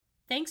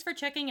Thanks for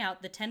checking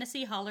out the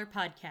Tennessee Holler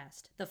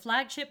Podcast, the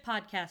flagship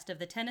podcast of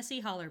the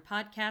Tennessee Holler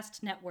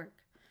Podcast Network.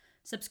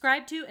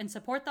 Subscribe to and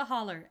support the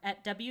Holler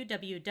at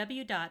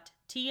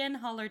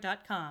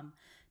www.tnholler.com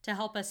to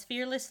help us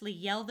fearlessly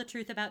yell the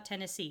truth about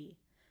Tennessee.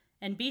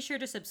 And be sure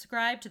to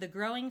subscribe to the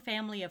growing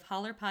family of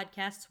Holler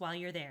podcasts while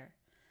you're there.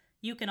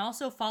 You can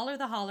also follow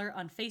the Holler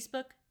on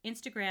Facebook,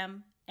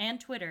 Instagram,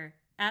 and Twitter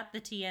at the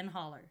TN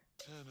Holler.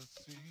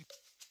 Tennessee,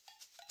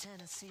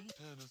 Tennessee,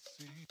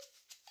 Tennessee,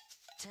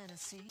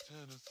 Tennessee,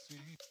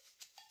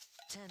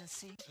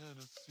 Tennessee,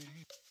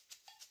 Tennessee,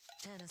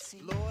 Tennessee.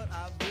 Lord,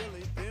 I've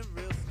really been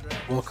real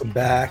stressed. Welcome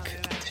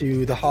back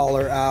to the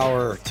Holler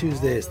Hour.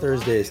 Tuesdays,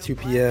 Thursdays, 2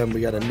 p.m.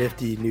 We got a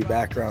nifty new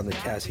background that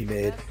Cassie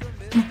made.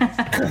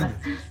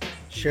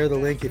 Share the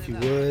link if you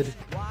would.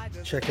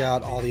 Check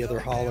out all the other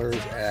hollers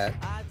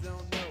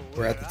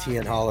we're at the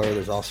TN Holler.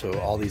 There's also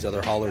all these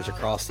other hollers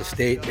across the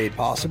state made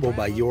possible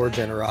by your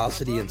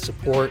generosity and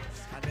support.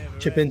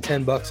 Chip in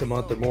 $10 a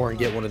month or more and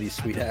get one of these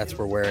sweet hats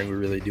we're wearing. We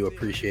really do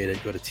appreciate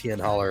it. Go to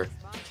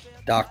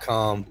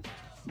tnholler.com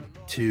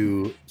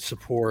to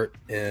support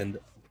and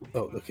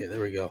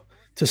there we go,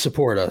 to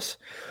support us.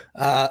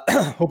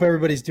 Hope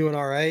everybody's doing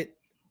all right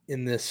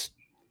in this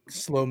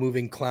slow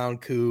moving clown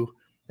coup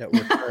that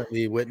we're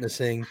currently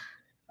witnessing.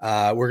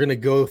 We're going to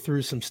go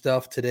through some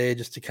stuff today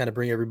just to kind of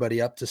bring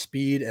everybody up to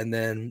speed. And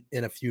then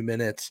in a few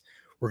minutes,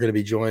 we're going to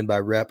be joined by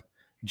Rep.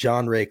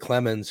 John Ray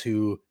Clemens,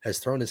 who has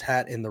thrown his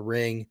hat in the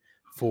ring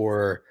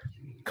for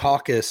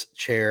caucus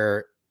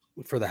chair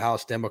for the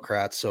House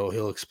Democrats. So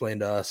he'll explain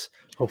to us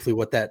hopefully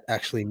what that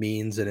actually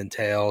means and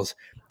entails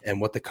and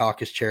what the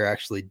caucus chair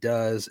actually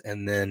does,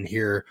 and then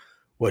hear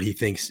what he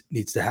thinks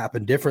needs to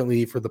happen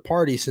differently for the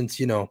party, since,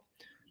 you know,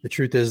 the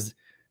truth is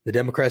the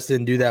Democrats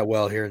didn't do that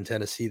well here in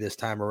Tennessee this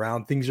time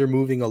around. Things are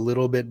moving a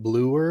little bit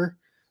bluer,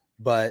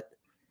 but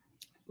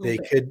they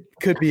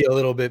could be a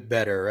little bit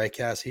better, right,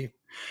 Cassie?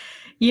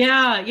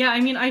 Yeah. I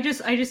mean, I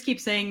just keep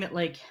saying that,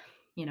 like,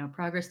 you know,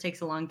 progress takes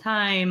a long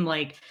time.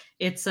 Like,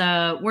 it's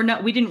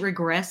we didn't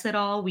regress at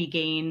all. We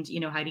gained,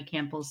 you know, Heidi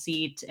Campbell's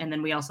seat, and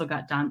then we also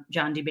got John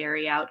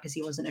DeBerry out because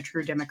he wasn't a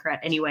true Democrat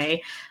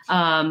anyway.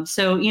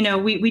 So, you know,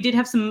 we did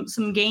have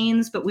some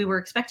gains, but we were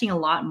expecting a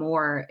lot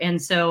more.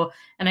 And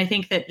I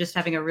think that just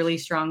having a really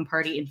strong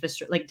party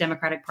infrastructure, like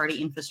Democratic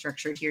Party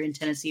infrastructure here in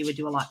Tennessee, would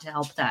do a lot to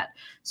help that.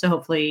 So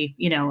hopefully,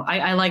 you know,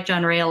 I like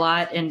John Ray a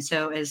lot, and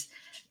so as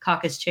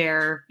caucus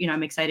chair, you know,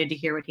 I'm excited to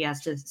hear what he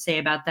has to say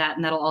about that.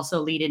 And that'll also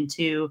lead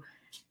into,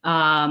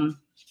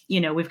 you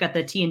know, we've got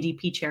the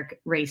TNDP chair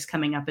race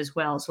coming up as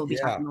well. So we'll be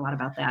talking a lot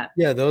about that.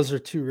 Yeah, those are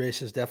two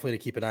races definitely to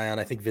keep an eye on.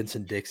 I think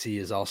Vincent Dixie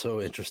is also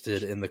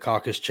interested in the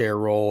caucus chair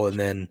role. And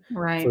then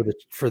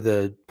for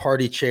the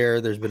party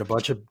chair, there's been a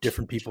bunch of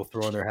different people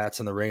throwing their hats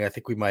in the ring. I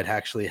think we might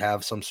actually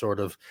have some sort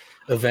of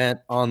event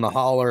on the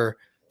Holler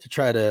to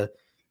try to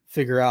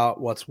figure out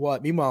what's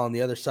what. Meanwhile, on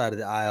the other side of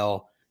the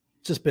aisle,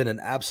 it's just been an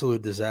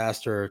absolute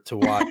disaster to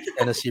watch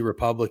Tennessee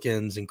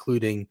Republicans,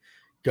 including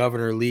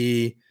Governor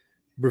Lee,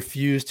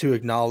 refuse to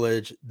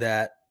acknowledge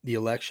that the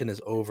election is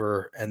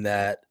over and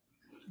that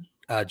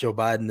Joe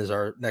Biden is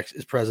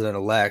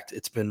president-elect.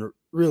 It's been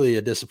really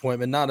a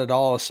disappointment, not at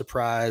all a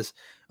surprise.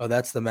 Oh,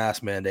 that's the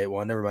mask mandate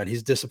one. Never mind.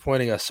 He's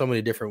disappointing us so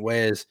many different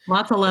ways.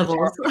 Lots of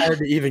levels. It's hard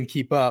to even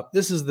keep up.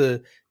 This is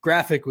the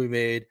graphic we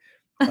made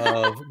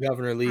of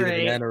Governor Lee, the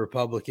banana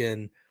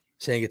Republican,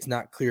 saying it's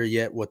not clear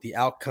yet what the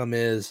outcome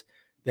is.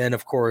 Then,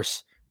 of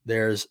course,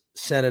 there's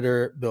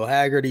Senator Bill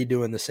Hagerty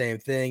doing the same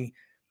thing.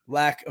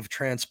 Lack of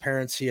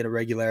transparency and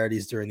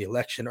irregularities during the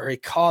election are a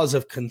cause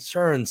of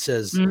concern,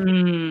 says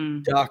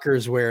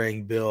Dockers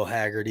wearing Bill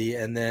Hagerty.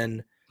 And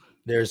then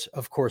there's,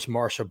 of course,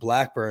 Marsha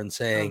Blackburn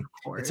saying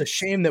it's a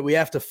shame that we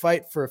have to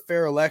fight for a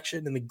fair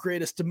election in the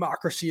greatest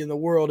democracy in the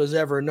world has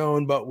ever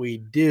known, but we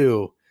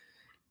do.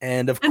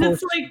 And of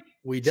course,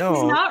 we don't.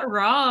 She's not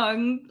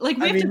wrong. Like,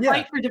 we have to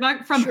fight for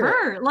democracy from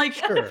her, like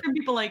from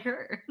people like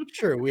her.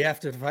 Sure, we have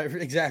to fight.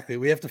 Exactly,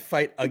 we have to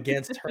fight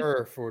against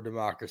her for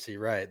democracy.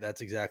 Right,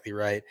 that's exactly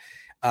right.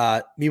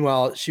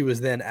 Meanwhile, she was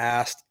then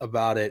asked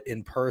about it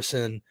in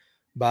person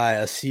by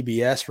a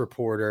CBS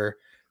reporter,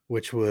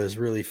 which was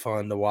really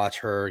fun to watch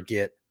her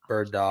get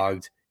bird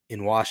dogged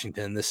in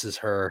Washington. This is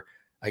her,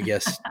 I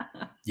guess,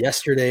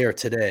 yesterday or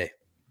today.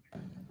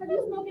 Have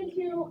you spoken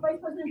to Vice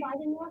President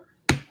Biden yet?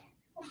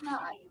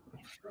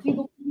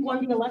 People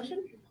won the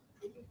election?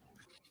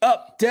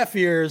 Deaf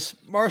ears.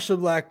 Marsha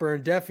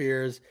Blackburn, deaf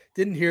ears.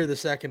 Didn't hear the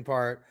second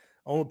part.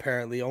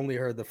 Apparently only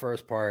heard the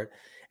first part.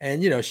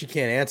 And, you know, she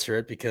can't answer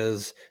it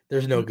because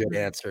there's no good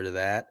answer to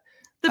that.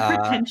 The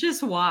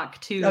pretentious walk,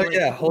 too. Oh,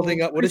 yeah,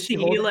 holding up. What is she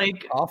holding?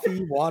 Like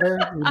coffee, water?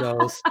 Who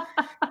knows?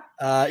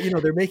 You know,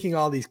 they're making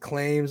all these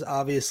claims,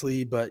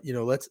 obviously, but, you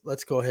know,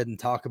 let's go ahead and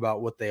talk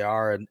about what they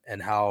are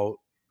and how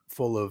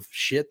full of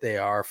shit they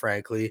are,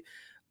 frankly.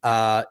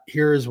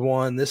 Here's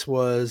one. This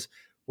was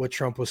what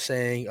Trump was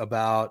saying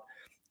about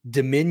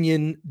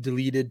Dominion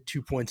deleted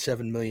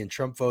 2.7 million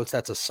Trump votes.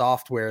 That's a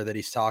software that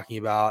he's talking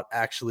about,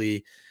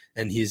 actually,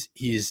 and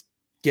he's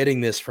getting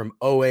this from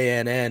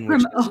OANN,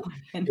 which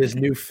is his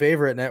new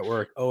favorite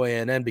network,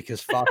 OANN,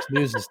 because Fox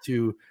News is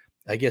too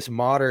I guess,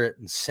 moderate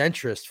and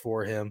centrist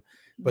for him.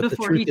 But the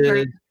before truth he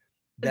starts is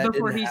that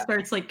before didn't he happen.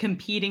 starts like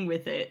competing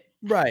with it.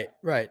 Right,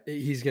 right.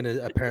 He's going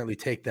to apparently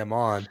take them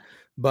on,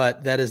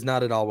 but that is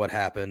not at all what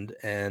happened.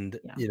 And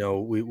Yeah.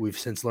 we've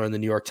since learned the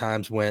New York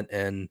Times went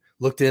and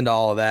looked into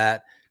all of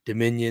that.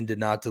 Dominion did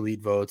not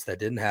delete votes. That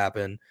didn't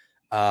happen.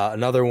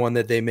 Another claim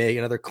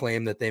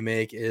that they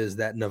make is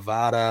that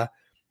Nevada,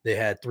 they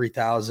had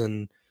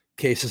 3,000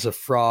 cases of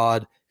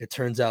fraud. It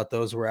turns out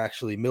those were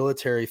actually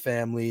military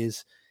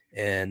families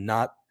and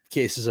not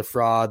cases of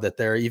fraud, that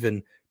they're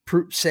even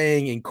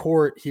saying in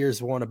court.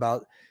 Here's one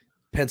about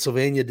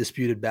Pennsylvania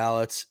disputed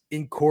ballots.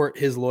 In court,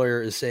 his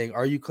lawyer is saying,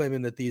 are you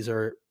claiming that these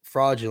are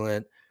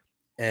fraudulent?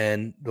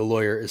 And the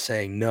lawyer is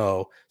saying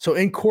no. So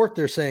in court,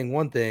 they're saying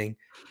one thing.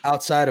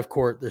 Outside of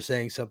court, they're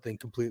saying something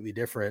completely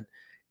different.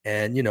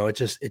 And,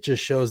 it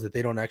just shows that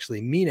they don't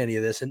actually mean any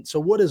of this. And so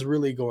what is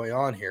really going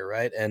on here,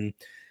 right? And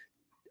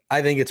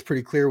I think it's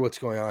pretty clear what's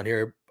going on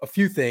here. A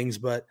few things,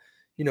 but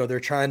they're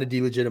trying to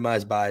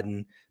delegitimize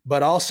Biden,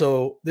 but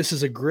also this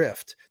is a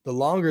grift. The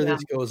longer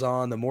this goes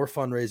on, the more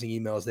fundraising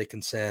emails they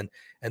can send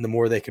and the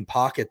more they can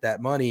pocket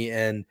that money.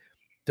 And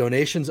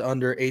donations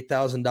under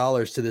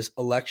 $8,000 to this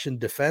election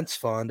defense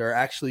fund are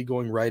actually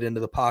going right into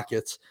the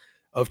pockets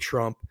of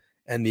Trump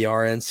and the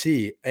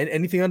RNC. And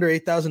anything under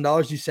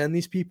 $8,000 you send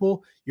these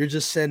people, you're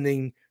just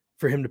sending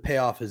for him to pay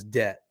off his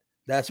debt.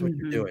 That's what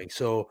you're doing.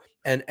 So,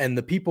 and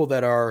the people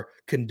that are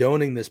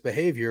condoning this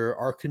behavior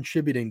are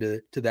contributing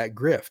to that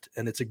grift,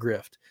 and it's a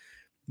grift.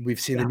 We've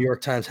seen the New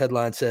York Times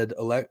headline said,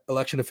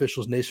 election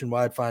officials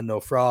nationwide find no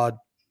fraud.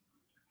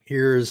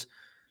 Here's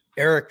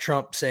Eric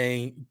Trump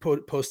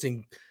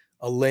posting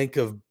a link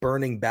of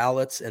burning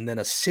ballots, and then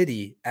a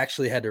city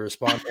actually had to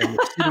respond. And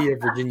the city of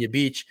Virginia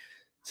Beach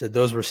said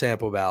those were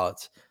sample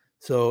ballots.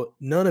 So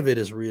none of it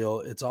is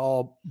real. It's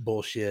all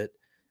bullshit.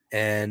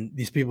 And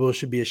these people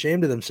should be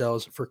ashamed of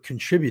themselves for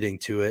contributing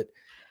to it.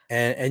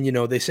 And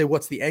they say,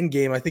 what's the end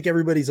game? I think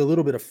everybody's a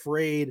little bit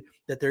afraid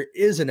that there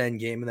is an end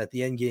game, and that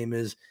the end game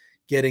is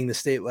getting the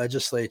state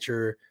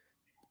legislature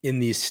in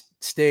these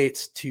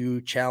states to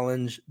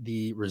challenge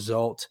the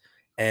result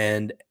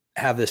and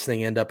have this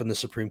thing end up in the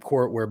Supreme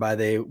Court, whereby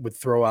they would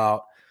throw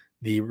out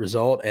the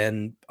result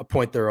and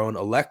appoint their own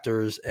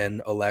electors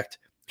and elect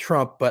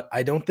Trump. But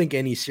I don't think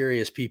any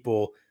serious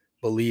people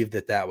believe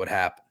that would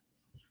happen.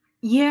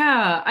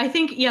 Yeah, I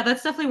think,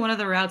 that's definitely one of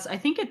the routes. I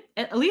think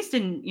at least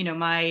in,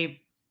 my,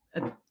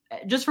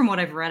 just from what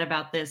I've read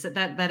about this,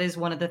 that is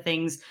one of the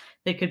things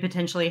that could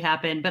potentially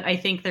happen. But I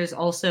think there's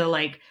also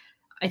I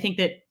think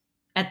that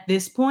at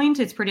this point,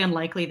 it's pretty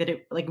unlikely that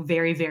it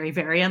very, very,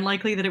 very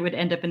unlikely that it would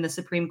end up in the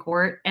Supreme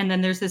Court. And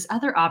then there's this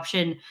other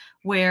option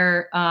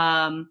where,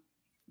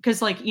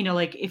 because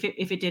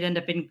if it did end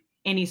up in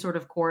any sort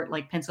of court,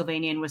 like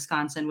Pennsylvania and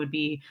Wisconsin would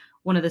be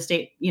one of the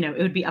state, it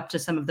would be up to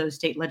some of those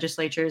state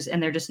legislatures,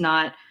 and they're just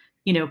not,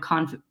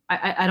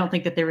 I don't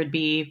think that there would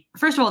be,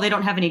 first of all, they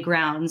don't have any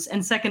grounds.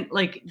 And second,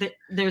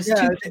 there's too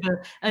much of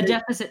a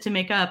deficit to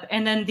make up.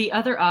 And then the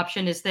other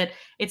option is that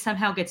it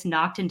somehow gets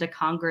knocked into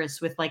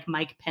Congress with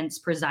Mike Pence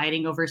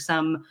presiding over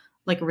some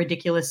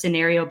ridiculous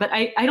scenario. But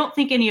I don't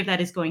think any of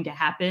that is going to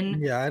happen.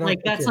 Yeah, I don't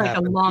think that's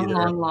a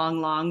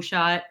long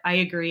shot. I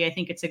agree. I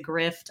think it's a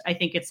grift. I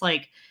think it's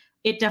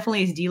it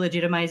definitely is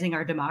delegitimizing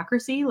our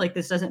democracy.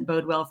 This doesn't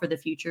bode well for the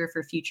future,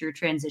 for future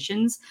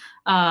transitions.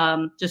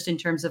 Just in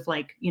terms of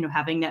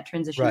having that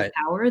transition of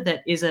power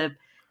that is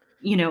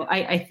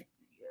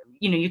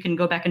you can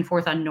go back and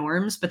forth on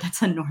norms, but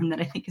that's a norm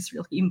that I think is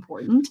really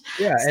important.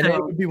 Yeah. And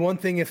it would be one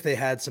thing if they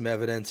had some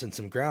evidence and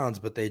some grounds,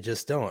 but they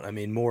just don't. I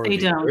mean, they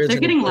don't. They're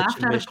getting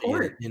laughed out of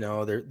court.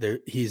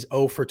 He's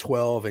 0 for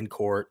 12 in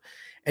court.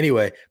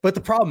 Anyway, but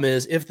the problem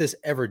is, if this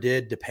ever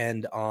did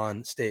depend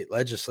on state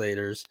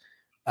legislators,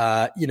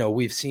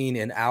 we've seen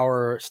in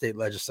our state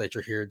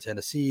legislature here in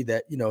Tennessee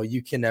that,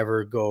 you can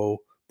never go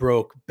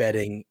broke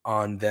betting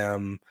on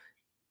them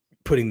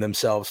putting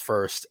themselves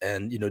first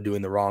and,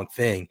 doing the wrong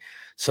thing.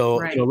 So,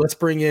 let's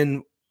bring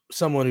in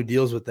someone who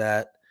deals with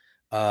that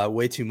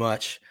way too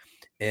much.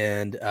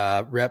 And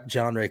Rep.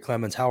 John Ray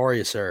Clemens, how are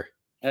you, sir?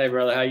 Hey,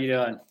 brother. How you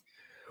doing?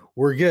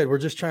 We're good. We're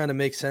just trying to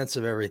make sense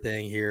of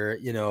everything here.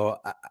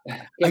 I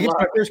guess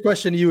my first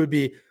question to you would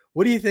be,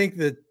 what do you think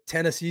the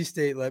Tennessee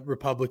state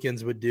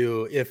Republicans would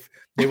do if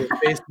they were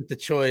faced with the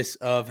choice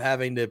of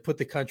having to put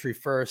the country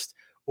first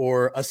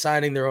or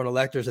assigning their own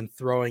electors and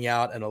throwing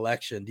out an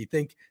election? Do you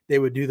think they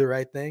would do the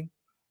right thing?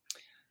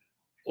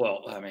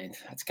 Well, I mean,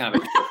 that's kind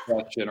of a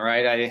question,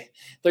 right?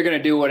 They're going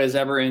to do what is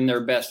ever in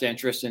their best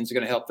interest and is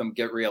going to help them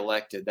get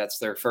reelected. That's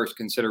their first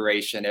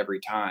consideration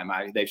every time.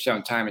 They've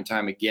shown time and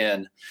time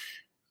again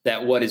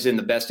that what is in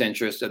the best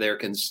interest of their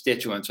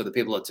constituents or the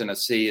people of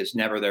Tennessee is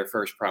never their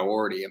first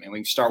priority. I mean, we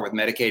can start with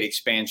Medicaid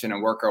expansion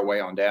and work our way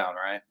on down,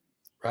 right?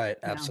 Right.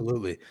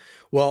 Absolutely.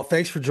 Well,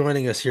 thanks for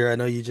joining us here. I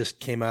know you just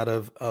came out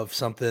of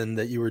something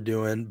that you were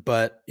doing,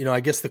 but,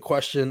 I guess the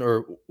question,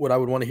 or what I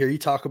would want to hear you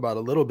talk about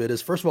a little bit,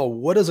 is, first of all,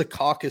 what does a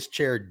caucus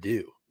chair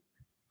do?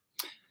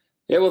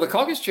 Yeah, well, the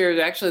caucus chair is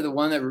actually the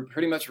one that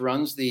pretty much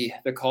runs the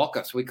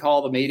caucus. We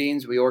call the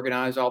meetings. We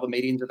organize all the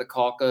meetings of the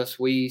caucus.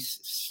 We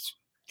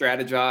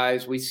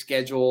strategize, we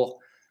schedule,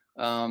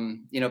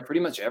 pretty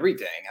much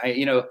everything.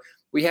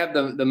 We have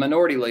the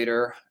minority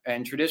leader,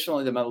 and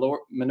traditionally the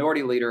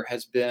minority leader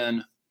has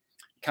been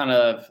kind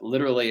of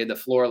literally the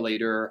floor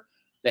leader,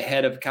 the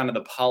head of kind of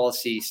the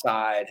policy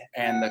side,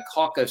 and the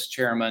caucus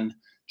chairman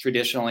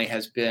traditionally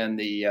has been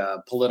the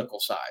political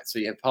side. So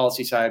you have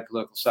policy side,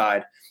 political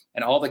side,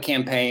 and all the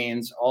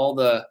campaigns, all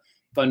the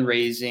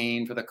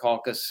fundraising for the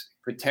caucus,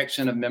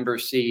 protection of member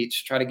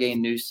seats, try to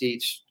gain new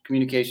seats,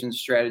 communications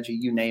strategy,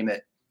 you name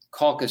it.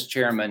 Caucus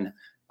chairman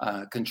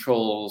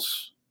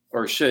controls,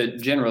 or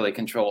should generally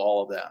control,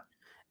 all of that.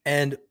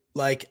 And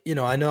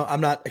I know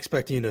I'm not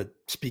expecting you to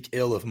speak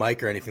ill of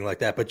Mike or anything like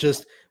that, but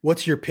just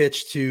what's your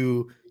pitch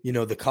to,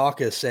 the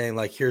caucus saying,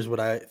 like, here's what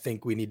I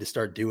think we need to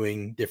start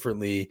doing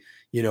differently.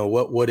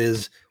 What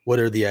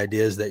are the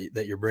ideas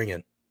that you're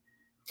bringing?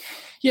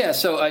 Yeah.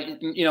 So,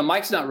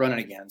 Mike's not running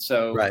again.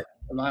 So right.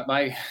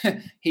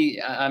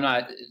 I'm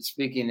not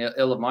speaking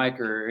ill of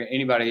Mike or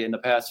anybody in the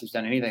past who's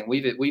done anything.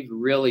 We've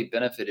really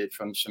benefited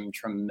from some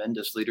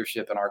tremendous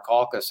leadership in our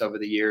caucus over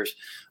the years.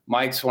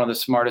 Mike's one of the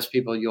smartest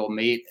people you'll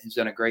meet. He's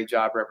done a great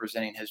job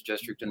representing his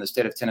district in the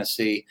state of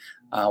Tennessee.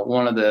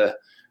 One of the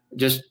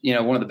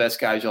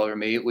best guys you'll ever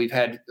meet. We've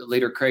had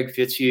leader Craig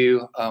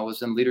Fitzhugh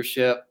was in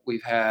leadership.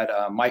 We've had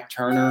Mike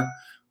Turner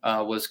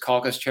was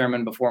caucus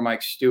chairman before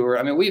Mike Stewart.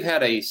 I mean, we've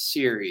had a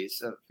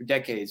series of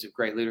decades of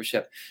great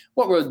leadership.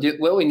 What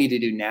we need to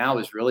do now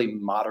is really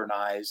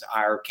modernize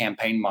our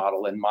campaign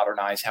model and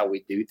modernize how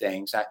we do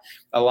things.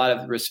 A lot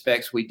of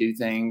respects, we do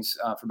things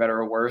for better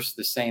or worse,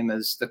 the same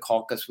as the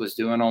caucus was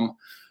doing them.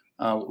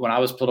 When I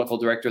was political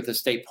director at the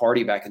state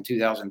party back in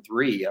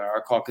 2003,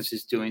 our caucus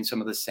is doing some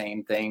of the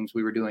same things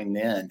we were doing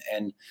then.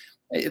 And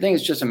I think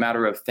it's just a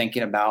matter of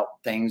thinking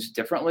about things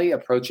differently,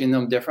 approaching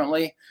them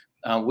differently.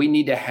 We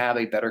need to have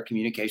a better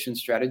communication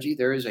strategy.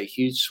 There is a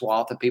huge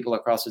swath of people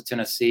across the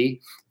Tennessee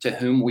to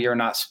whom we are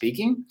not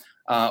speaking,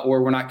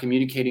 or we're not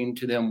communicating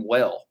to them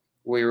well.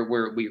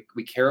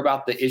 We care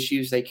about the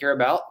issues they care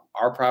about.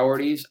 Our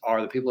priorities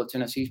are the people of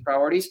Tennessee's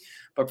priorities,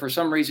 but for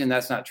some reason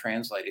that's not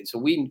translating. So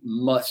we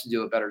must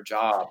do a better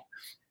job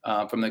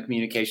from the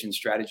communication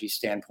strategy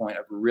standpoint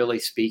of really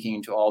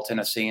speaking to all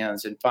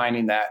Tennesseans and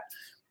finding that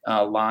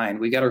line.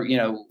 We got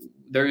to,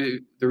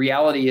 the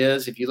reality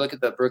is, if you look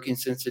at the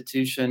Brookings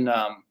Institution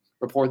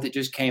report that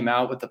just came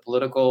out with the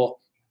political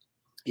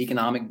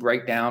economic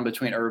breakdown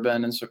between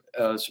urban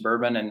and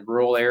suburban and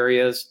rural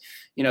areas,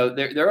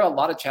 there are a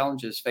lot of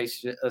challenges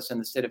facing us in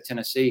the state of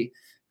Tennessee,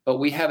 but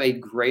we have a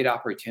great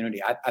opportunity.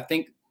 I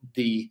think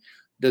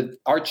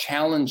our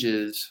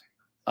challenges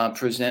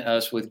present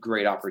us with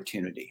great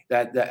opportunity.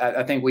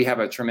 I think we have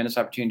a tremendous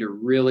opportunity to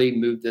really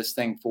move this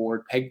thing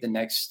forward, take the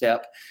next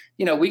step.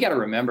 We got to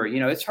remember,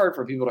 it's hard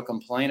for people to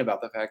complain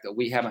about the fact that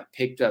we haven't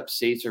picked up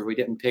seats or we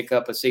didn't pick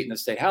up a seat in the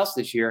state house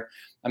this year.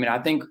 I mean, I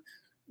think,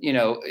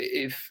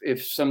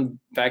 if some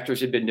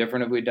factors had been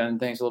different, if we'd done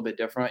things a little bit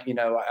different,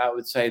 I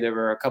would say there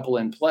were a couple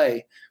in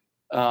play.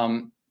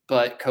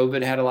 But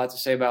COVID had a lot to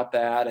say about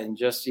that. And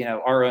just,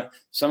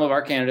 some of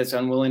our candidates'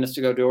 unwillingness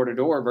to go door to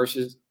door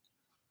versus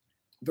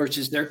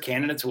their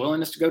candidates'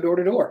 willingness to go door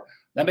to door.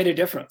 That made a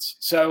difference.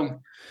 So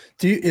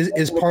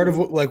is part of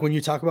what, like, when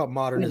you talk about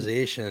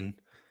modernization,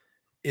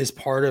 is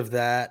part of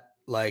that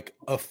like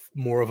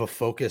more of a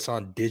focus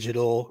on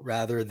digital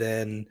rather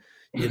than,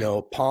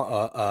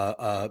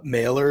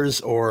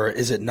 mailers, or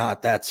is it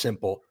not that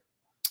simple?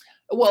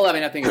 Well, I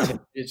mean, I think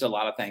it's a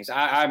lot of things.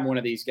 I'm one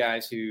of these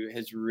guys who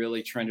has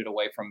really trended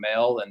away from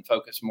mail and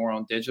focused more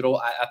on digital.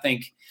 I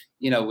think,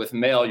 with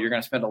mail, you're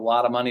going to spend a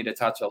lot of money to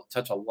touch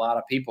a lot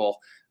of people,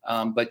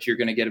 but you're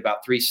going to get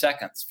about 3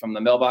 seconds from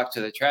the mailbox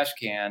to the trash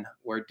can.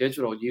 Where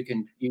digital, you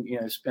can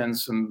spend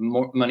some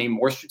more money,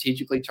 more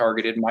strategically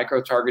targeted,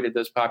 micro-targeted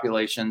those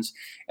populations,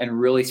 and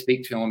really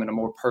speak to them in a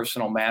more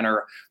personal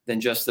manner than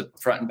just the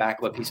front and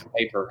back of a piece of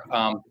paper.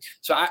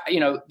 So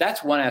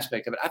that's one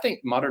aspect of it. I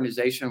think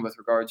modernization with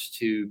regards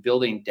to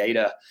building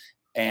data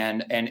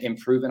and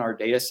improving our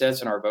data sets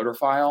and our voter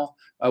file,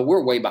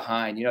 we're way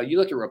behind. You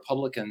look at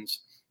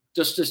Republicans.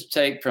 Just to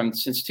take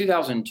since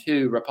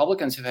 2002,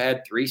 Republicans have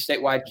had 3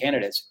 statewide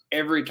candidates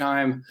every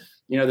time,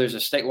 there's a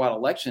statewide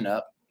election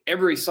up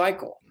every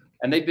cycle.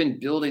 And they've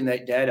been building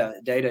that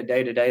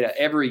data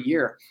every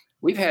year.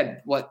 We've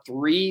had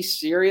 3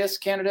 serious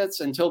candidates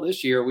until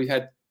this year.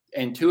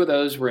 And 2 of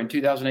those were in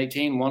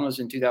 2018. One was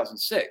in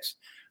 2006.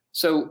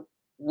 So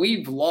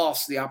we've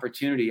lost the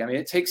opportunity. I mean,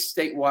 it takes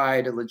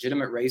statewide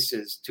legitimate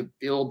races to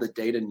build the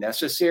data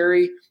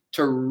necessary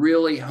to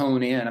really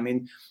hone in. I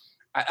mean,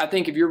 I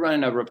think if you're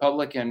running a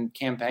Republican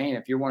campaign,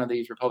 if you're one of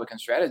these Republican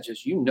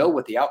strategists,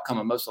 what the outcome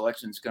of most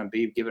elections is going to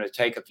be, give it a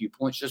take a few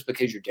points just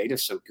because your data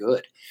is so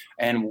good.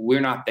 And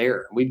we're not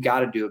there. We've got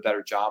to do a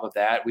better job of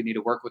that. We need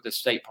to work with the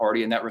state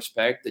party in that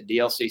respect, the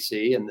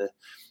DLCC and the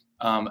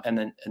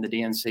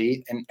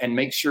DNC, and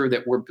make sure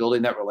that we're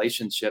building that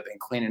relationship and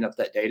cleaning up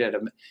that data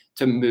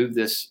to move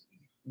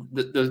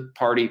the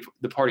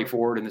party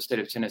forward in the state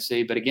of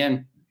Tennessee. But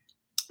again,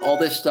 all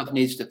this stuff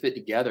needs to fit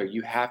together.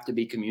 You have to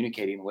be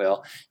communicating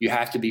well. You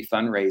have to be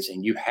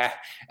fundraising.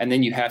 And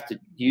then you have to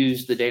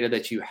use the data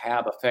that you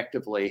have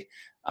effectively,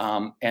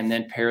 and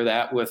then pair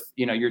that with,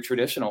 your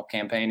traditional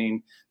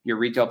campaigning, your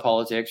retail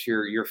politics,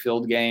 your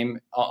field game,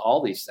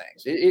 all these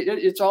things.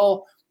 It's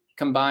all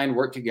combined,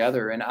 work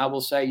together. And I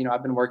will say,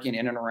 I've been working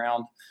in and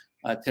around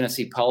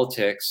Tennessee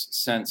politics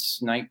since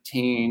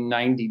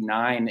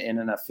 1999 in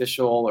an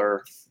official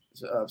or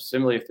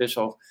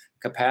semi-official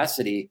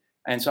capacity.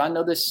 And so I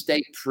know this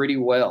state pretty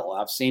well.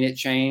 I've seen it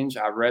change.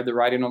 I read the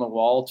writing on the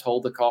wall,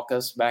 told the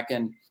caucus back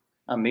in,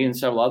 me and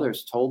several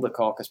others told the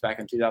caucus back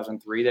in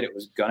 2003 that it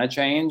was going to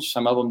change.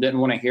 Some of them didn't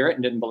want to hear it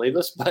and didn't believe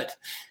us, but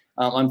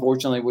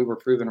unfortunately we were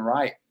proven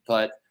right.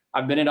 But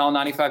I've been in all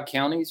 95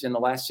 counties. In the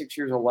last 6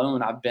 years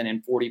alone, I've been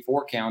in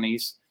 44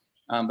 counties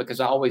because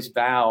I always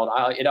vowed,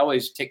 it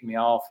always ticked me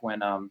off when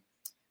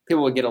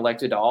people would get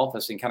elected to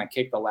office and kind of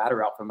kick the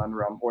ladder out from under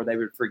them, or they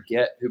would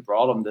forget who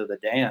brought them to the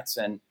dance.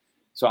 And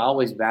so I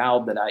always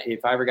vowed that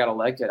if I ever got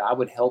elected, I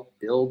would help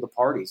build the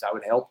parties. I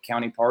would help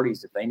county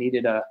parties if they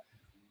needed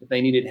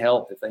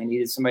help, if they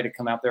needed somebody to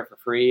come out there for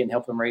free and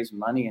help them raise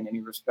money in any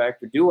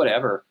respect or do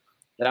whatever,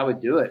 that I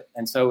would do it.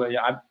 And so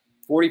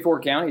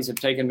 44 counties have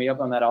taken me up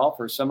on that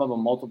offer, some of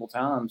them multiple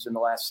times in the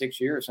last 6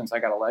 years since I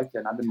got elected,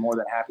 and I've been more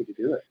than happy to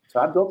do it.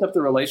 So I've built up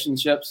the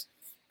relationships,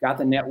 got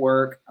the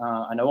network.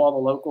 I know all the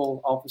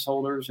local office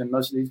holders in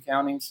most of these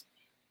counties.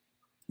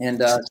 And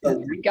so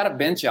we've got a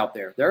bench out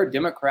there. There are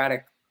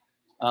Democratic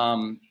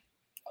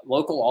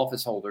local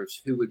office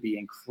holders who would be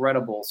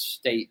incredible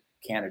state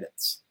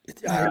candidates.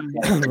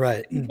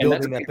 Right. And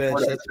building that bench.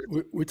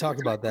 We talk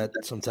about that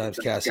sometimes,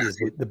 Cassie, is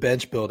the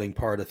bench building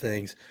part of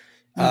things.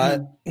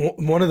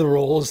 One of the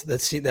roles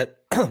that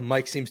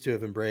Mike seems to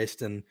have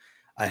embraced, and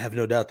I have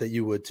no doubt that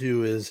you would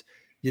too, is,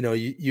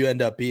 you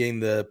end up being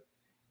the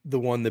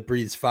one that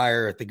breathes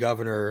fire at the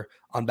governor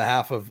on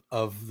behalf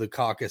of the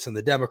caucus and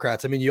the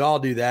Democrats. I mean, you all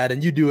do that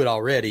and you do it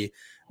already,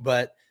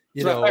 but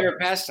it's my favorite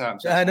pastime.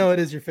 I know it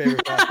is your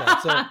favorite pastime.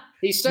 So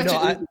he's such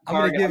I'm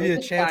going to give you a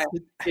chance.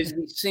 Is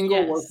the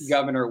single worst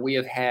governor we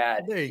have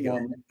had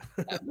in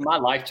my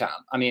lifetime.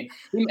 I mean,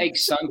 he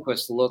makes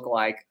Sundquist look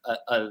like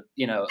a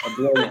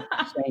brilliant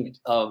saint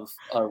of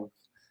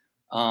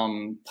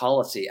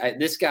policy.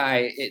 This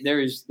guy,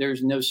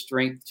 there's no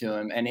strength to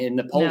him, and in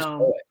the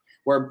polls,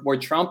 where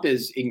Trump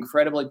is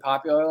incredibly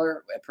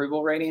popular,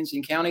 approval ratings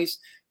in counties,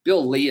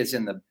 Bill Lee is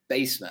in the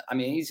basement. I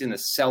mean, he's in the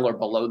cellar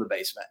below the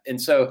basement,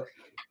 and so.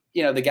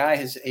 The guy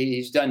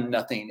he's done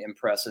nothing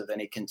impressive, and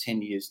he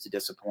continues to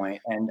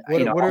disappoint. And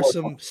what are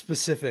some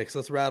specifics?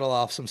 Let's rattle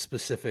off some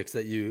specifics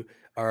that you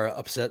are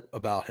upset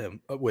about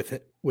him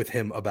with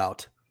him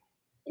about.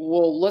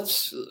 Well,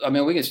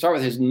 we can start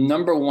with his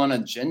number one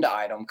agenda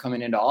item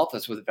coming into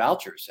office with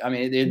vouchers. I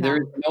mean,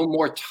 there's no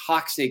more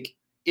toxic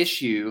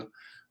issue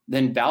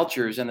than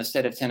vouchers in the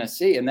state of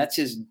Tennessee, and that's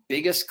his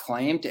biggest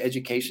claim to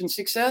education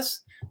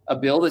success. A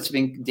bill that's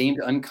been deemed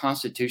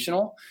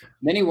unconstitutional.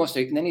 Then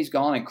he's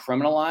gone and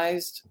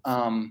criminalized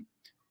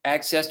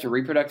access to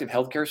reproductive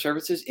health care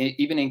services,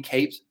 even in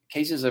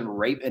cases of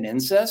rape and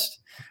incest.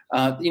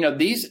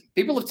 These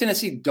people of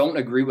Tennessee don't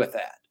agree with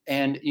that.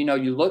 And,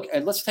 you look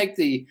and let's take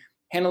the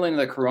handling of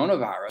the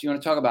coronavirus. You want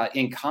to talk about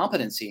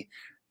incompetency.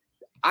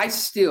 I'm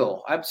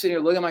sitting here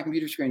looking at my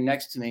computer screen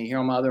next to me here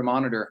on my other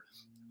monitor.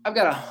 I've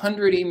got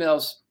 100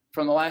 emails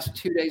from the last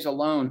 2 days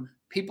alone.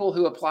 People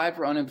who applied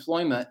for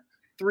unemployment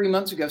 3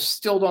 months ago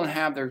still don't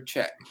have their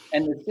check,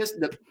 and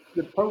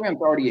the program's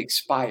already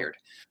expired.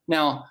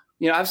 Now,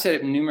 I've said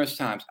it numerous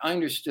times. I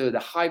understood the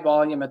high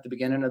volume at the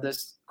beginning of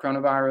this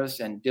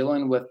coronavirus and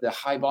dealing with the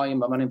high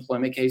volume of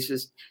unemployment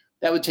cases.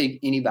 That would take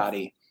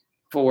anybody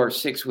for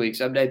 6 weeks,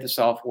 update the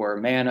software,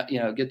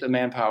 get the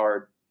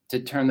manpower to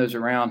turn those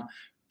around.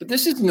 But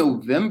this is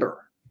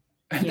November.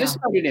 Yeah. This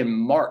started in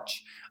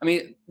March. I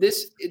mean,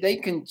 they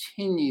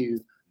continue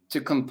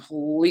to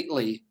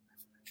completely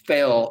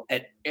fail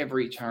at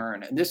every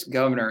turn. And this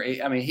governor,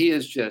 I mean, he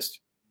is just,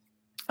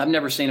 I've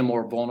never seen a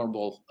more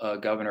vulnerable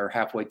governor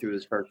halfway through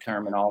his first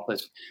term in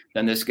office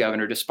than this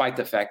governor, despite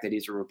the fact that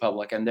he's a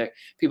Republican. The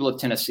people of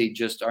Tennessee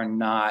just are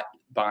not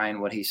buying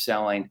what he's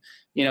selling.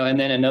 And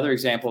then another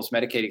example is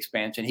Medicaid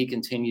expansion. He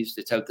continues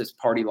to tote this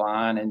party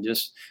line and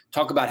just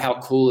talk about how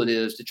cool it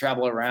is to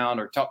travel around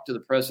or talk to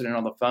the president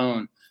on the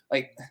phone.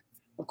 Like,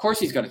 of course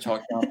he's going to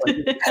talk to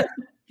him.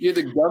 You're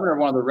the governor of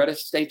one of the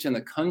reddest states in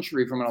the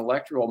country from an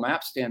electoral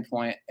map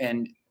standpoint.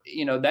 And,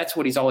 that's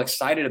what he's all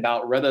excited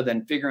about, rather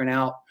than figuring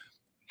out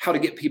how to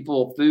get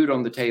people food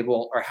on the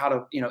table or how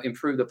to,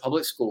 improve the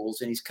public schools.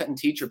 And he's cutting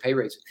teacher pay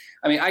raises.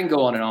 I mean, I can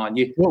go on and on.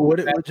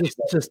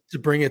 Just to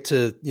bring it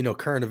to,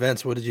 current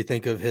events, what did you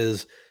think of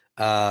his,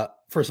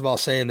 first of all,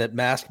 saying that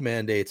mask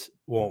mandates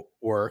won't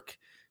work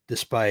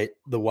despite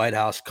the White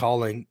House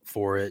calling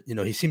for it?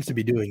 He seems to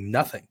be doing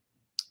nothing.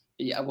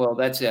 Yeah, well,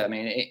 that's it. I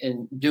mean,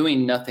 and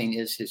doing nothing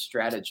is his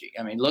strategy.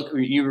 I mean, look,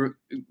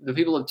 the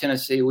people of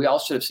Tennessee, we all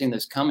should have seen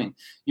this coming.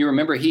 You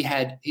remember he's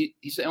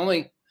the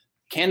only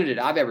candidate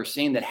I've ever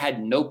seen that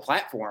had no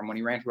platform when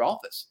he ran for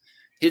office.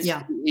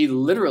 He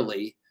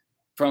literally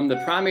from the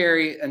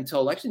primary until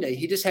election day,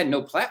 he just had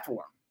no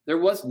platform. There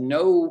was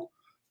no,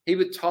 he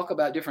would talk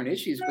about different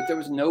issues, but there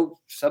was no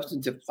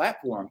substantive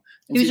platform.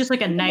 And he was just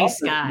like a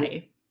nice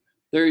guy.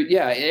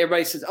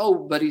 Everybody says,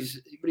 oh, but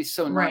he's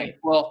so nice. Right.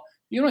 Well,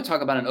 you want to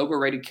talk about an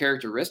overrated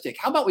characteristic.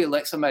 How about we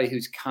elect somebody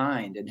who's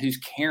kind and who's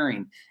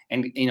caring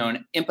and, and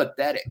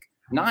empathetic,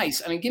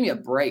 nice. I mean, give me a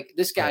break.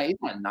 This guy is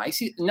not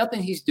nice.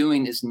 Nothing he's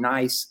doing is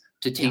nice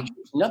to teachers.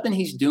 Yeah. Nothing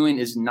he's doing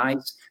is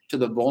nice to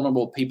the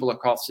vulnerable people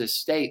across this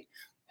state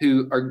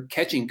who are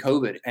catching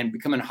COVID and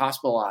becoming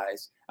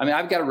hospitalized. I mean,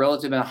 I've got a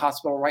relative in a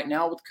hospital right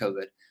now with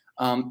COVID.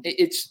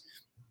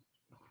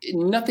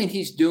 Nothing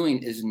he's doing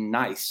is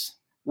nice.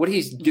 What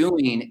he's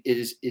doing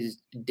is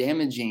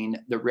damaging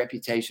the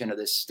reputation of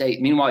this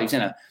state. Meanwhile, he's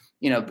in a,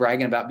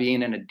 bragging about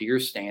being in a deer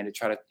stand to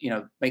try to,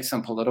 make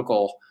some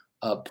political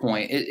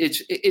point.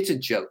 It's a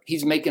joke.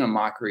 He's making a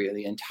mockery of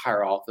the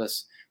entire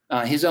office.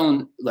 His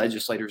own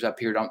legislators up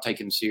here don't take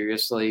him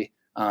seriously.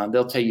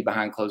 They'll tell you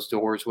behind closed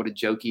doors what a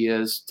joke he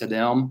is to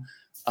them.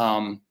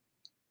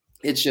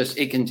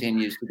 It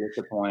continues to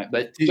disappoint.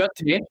 But just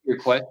to answer your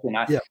question,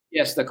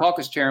 yes, the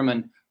caucus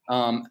chairman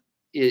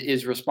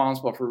is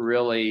responsible for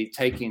really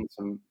taking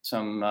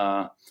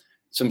some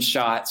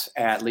shots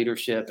at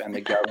leadership and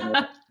the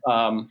government.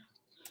 I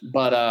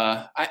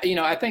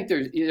think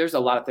there's a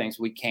lot of things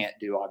we can't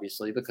do,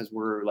 obviously, because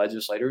we're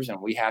legislators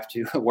and we have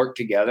to work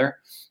together.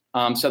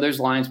 So there's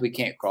lines we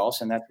can't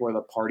cross, and that's where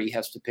the party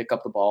has to pick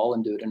up the ball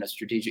and do it in a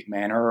strategic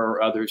manner,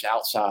 or others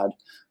outside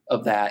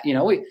of that.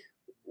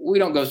 We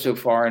don't go so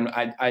far, and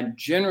I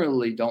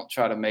generally don't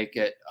try to make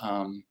it.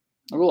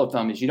 A rule of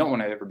thumb is you don't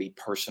want to ever be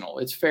personal.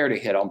 It's fair to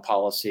hit on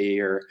policy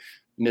or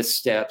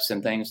missteps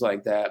and things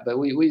like that, but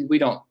we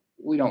don't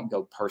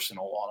go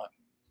personal on it.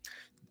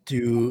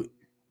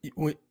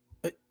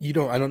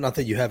 I don't know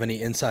that you have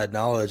any inside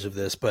knowledge of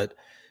this, but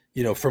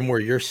from where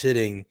you're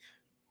sitting,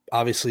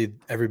 obviously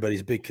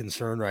everybody's big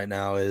concern right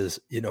now is,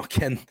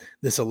 can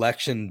this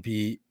election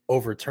be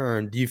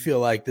overturned? Do you feel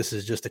like this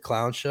is just a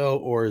clown show,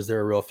 or is there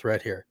a real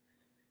threat here?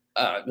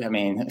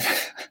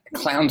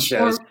 Clown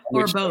shows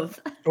or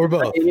both. Or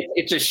both.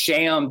 It's a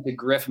sham to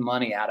grift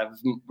money out of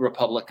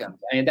Republicans.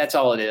 I mean, that's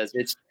all it is.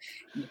 It's,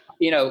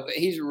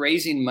 he's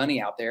raising money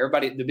out there.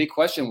 Everybody, the big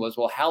question was,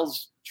 well,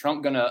 how's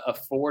Trump going to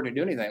afford to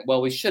do anything?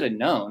 Well, we should have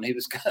known he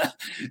was going to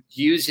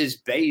use his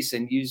base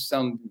and use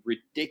some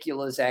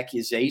ridiculous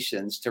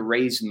accusations to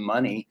raise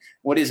money.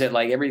 What is it,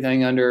 like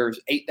everything under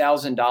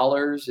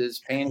 $8,000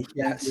 is paying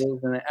taxes?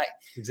 Yes.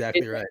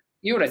 Exactly right.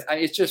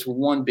 It's just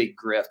one big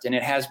grift, and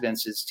it has been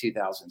since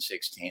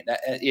 2016.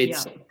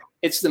 It's one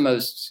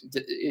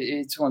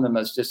of the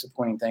most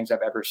disappointing things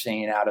I've ever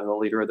seen out of the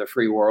leader of the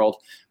free world.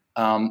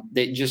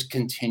 That just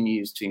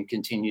continues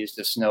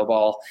to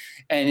snowball.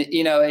 And,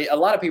 a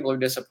lot of people are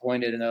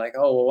disappointed, and they're like,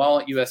 oh, well, why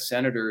don't U.S.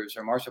 senators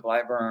or Marsha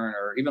Blackburn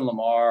or even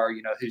Lamar,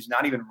 who's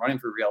not even running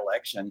for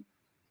re-election,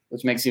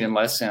 which makes even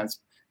less sense.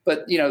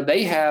 But,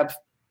 they have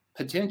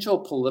potential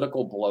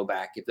political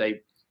blowback if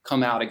they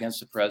come out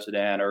against the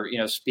president or,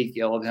 speak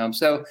ill of him.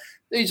 So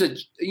there's a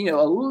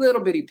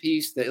little bitty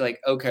piece that like,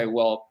 okay,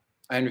 well,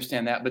 I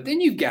understand that. But then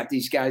you've got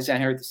these guys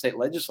down here at the state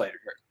legislature,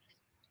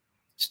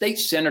 state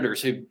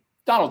senators who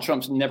Donald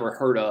Trump's never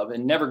heard of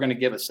and never going to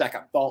give a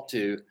second thought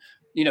to,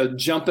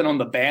 jumping on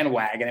the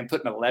bandwagon and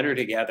putting a letter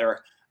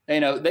together.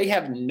 They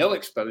have no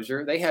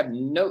exposure.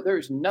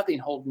 There's nothing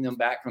holding them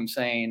back from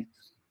saying,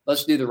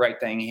 let's do the right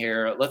thing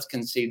here. Let's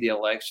concede the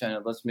election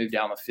and let's move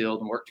down the field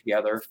and work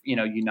together,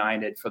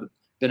 united for the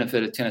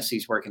benefit of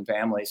Tennessee's working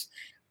families.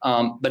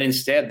 But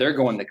instead, they're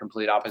going the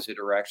complete opposite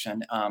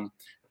direction.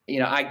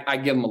 I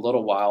give them a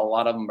little while. A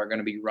lot of them are going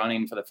to be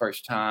running for the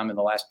first time in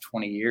the last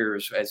 20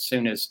 years. As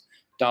soon as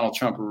Donald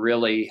Trump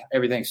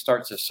everything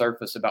starts to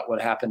surface about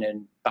what happened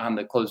behind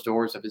the closed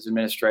doors of his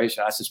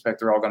administration, I suspect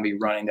they're all going to be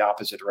running the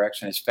opposite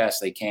direction as fast as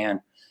they can.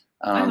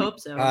 I hope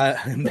so.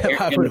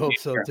 I would hope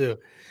so too.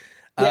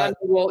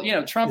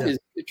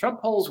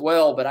 Trump polls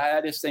well, but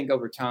I just think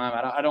over time,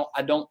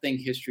 I don't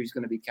think history is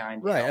going to be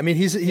kind. Right. I mean,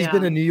 he's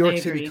been a New York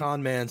City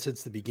con man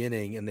since the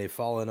beginning, and they've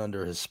fallen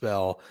under his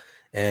spell.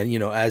 And,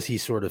 as he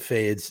sort of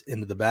fades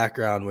into the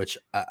background, which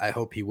I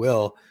hope he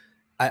will,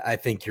 I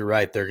think you're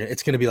right.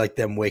 It's going to be like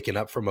them waking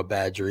up from a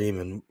bad dream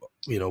and,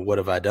 what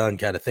have I done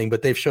kind of thing.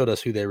 But they've showed us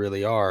who they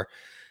really are.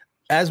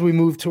 As we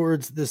move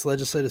towards this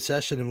legislative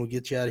session, and we'll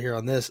get you out of here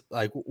on this,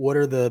 like, what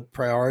are the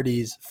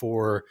priorities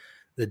for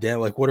the day?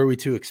 Like, what are we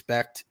to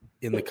expect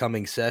in the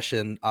coming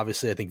session?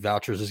 Obviously, I think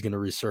vouchers is going to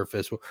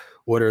resurface.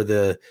 What are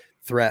the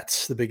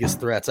threats, the biggest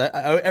threats?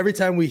 Every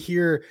time we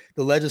hear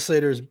the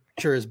legislators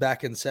is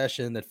back in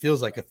session, that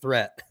feels like a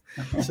threat.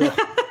 So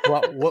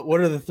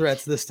what are the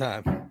threats this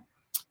time?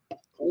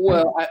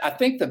 Well, I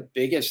think the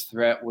biggest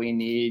threat we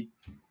need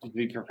to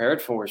be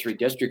prepared for is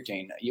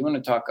redistricting. You want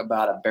to talk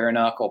about a bare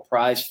knuckle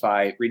prize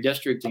fight.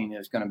 Redistricting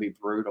is going to be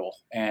brutal.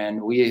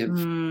 And we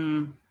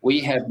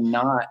have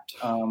not,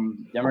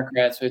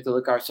 Democrats, we have to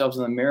look ourselves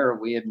in the mirror.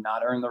 We have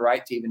not earned the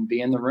right to even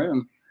be in the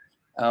room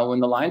when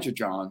the lines are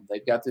drawn.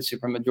 They've got the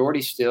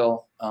supermajority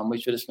still.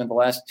 We should have spent the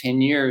last 10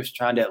 years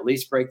trying to at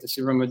least break the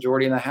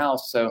supermajority in the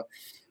House. So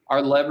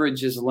our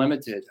leverage is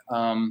limited.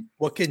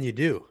 What can you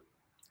do?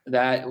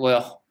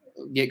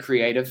 Get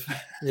creative.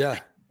 Yeah.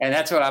 And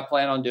that's what I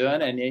plan on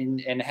doing.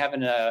 And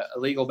having a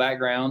legal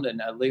background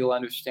and a legal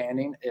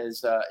understanding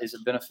is a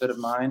benefit of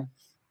mine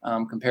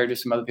compared to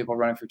some other people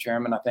running for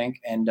chairman, I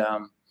think. And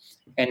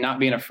not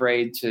being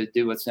afraid to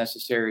do what's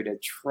necessary to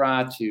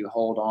try to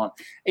hold on.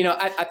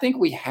 I think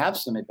we have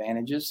some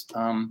advantages.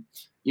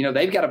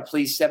 They've got to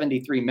please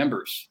 73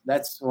 members.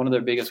 That's one of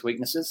their biggest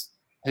weaknesses,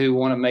 who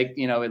want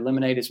to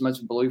eliminate as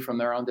much blue from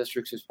their own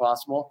districts as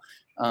possible.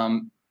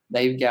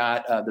 They've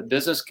got the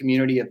business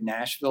community of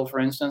Nashville, for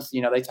instance.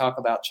 They talk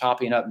about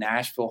chopping up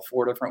Nashville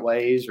 4 different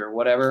ways or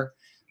whatever.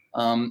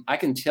 I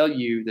can tell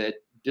you that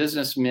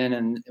businessmen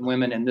and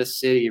women in this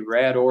city,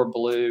 red or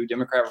blue,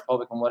 Democrat,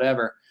 Republican,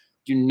 whatever,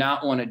 do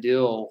not want to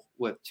deal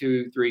with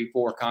 2, 3,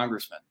 4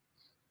 congressmen.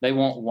 They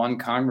want one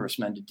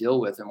congressman to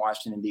deal with in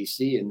Washington,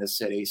 D.C. in this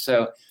city.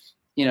 So,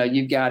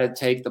 you've got to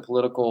take the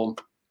political.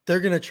 They're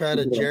going to try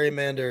to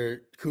gerrymander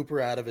Cooper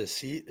out of his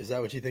seat. Is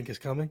that what you think is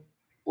coming?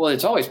 Well,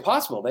 it's always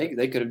possible.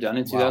 They could have done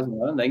it in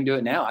 2011. They can do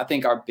it now. I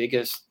think our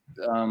biggest,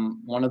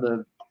 one of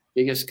the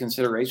biggest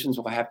considerations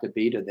will have to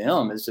be to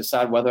them is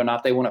decide whether or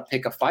not they want to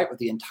pick a fight with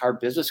the entire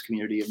business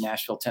community of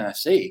Nashville,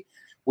 Tennessee,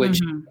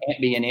 which can't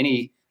be in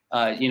any,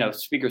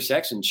 Speaker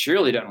Sexton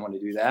surely doesn't want to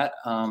do that.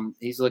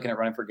 He's looking at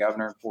running for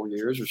governor in 4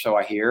 years or so,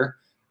 I hear,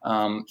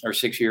 or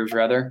 6 years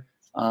rather.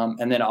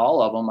 And then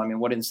all of them,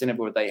 what incentive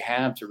would they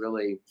have to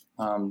really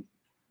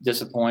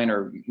disappoint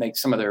or make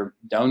some of their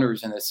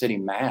donors in the city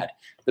mad?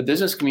 The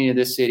business community of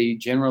this city,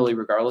 generally,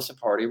 regardless of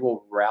party,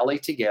 will rally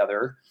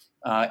together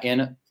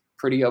in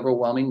pretty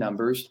overwhelming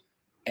numbers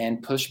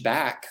and push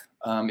back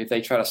if they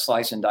try to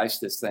slice and dice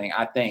this thing,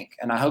 I think.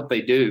 And I hope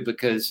they do,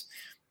 because,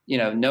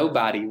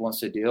 nobody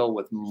wants to deal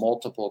with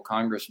multiple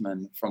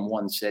congressmen from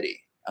one city.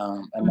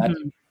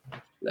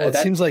 It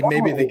seems like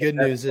maybe the good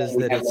news is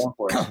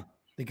that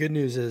the good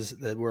news is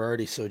that we're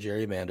already so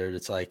gerrymandered.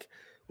 It's like,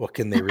 what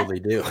can they really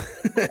do?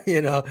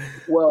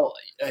 Well,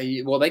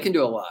 they can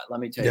do a lot. Let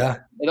me tell you.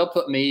 They'll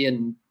put me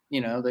in.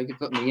 They can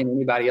put me in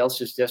anybody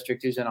else's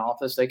district who's in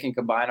office. They can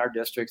combine our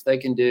districts. They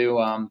can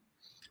do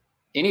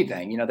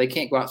anything. They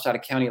can't go outside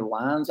of county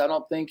lines, I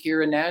don't think,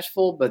 here in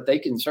Nashville, but they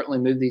can certainly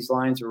move these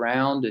lines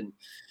around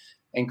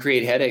and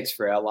create headaches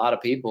for a lot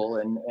of people.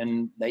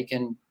 And they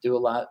can do a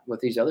lot with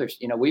these others.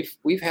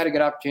 We've had a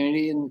good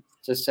opportunity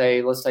to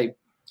say, let's say,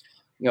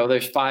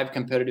 there's 5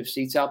 competitive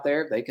seats out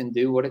there. They can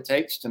do what it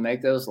takes to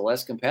make those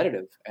less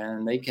competitive,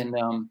 and they can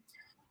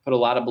put a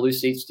lot of blue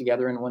seats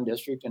together in one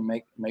district and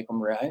make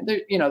them right.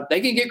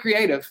 They can get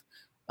creative,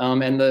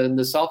 and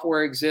the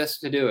software exists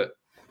to do it.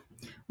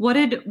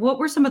 What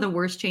were some of the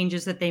worst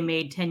changes that they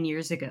made 10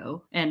 years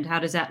ago, and how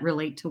does that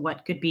relate to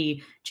what could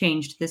be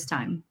changed this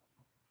time?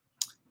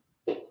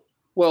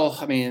 Well,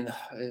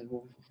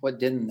 what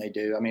didn't they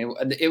do?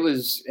 It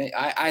was,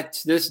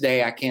 to this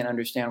day, I can't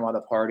understand why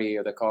the party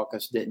or the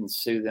caucus didn't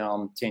sue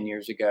them 10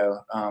 years ago.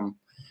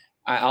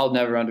 I'll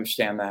never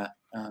understand that.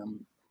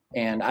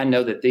 And I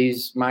know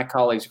that my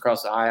colleagues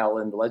across the aisle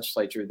in the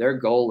legislature, their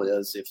goal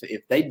is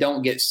if they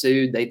don't get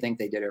sued, they think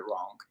they did it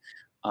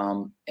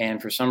wrong.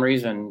 And for some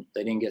reason,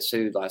 they didn't get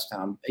sued last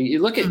time. You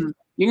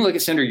can look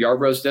at Senator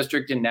Yarbrough's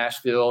district in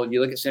Nashville.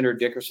 You look at Senator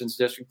Dickerson's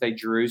district they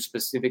drew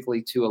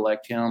specifically to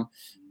elect him.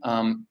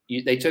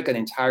 They took an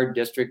entire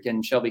district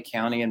in Shelby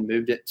County and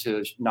moved it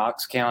to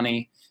Knox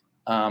County.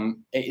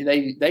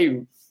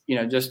 They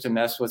just to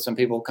mess with some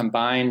people,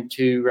 combined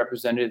 2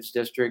 representatives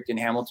district in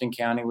Hamilton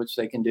County, which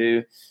they can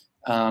do.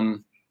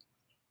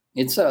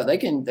 They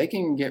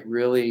can get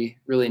really,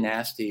 really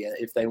nasty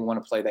if they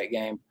want to play that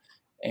game.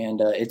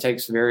 And it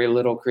takes very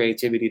little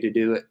creativity to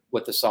do it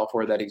with the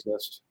software that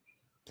exists.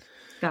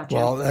 Gotcha.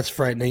 Well, that's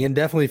frightening, and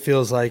definitely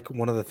feels like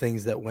one of the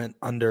things that went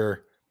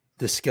under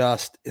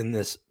discussed in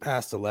this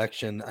past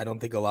election. I don't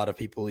think a lot of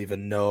people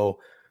even know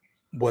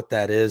what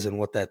that is and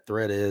what that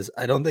threat is.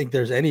 I don't think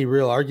there's any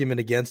real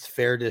argument against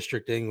fair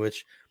districting,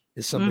 which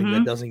is something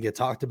that doesn't get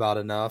talked about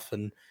enough.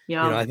 And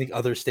I think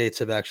other states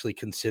have actually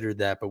considered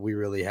that, but we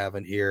really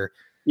haven't here.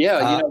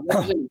 Yeah,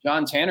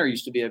 John Tanner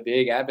used to be a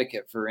big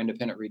advocate for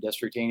independent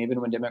redistricting,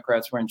 even when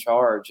Democrats were in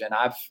charge. And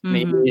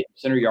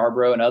Senator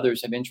Yarbrough and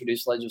others have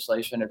introduced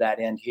legislation to that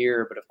end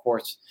here. But of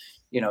course,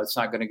 it's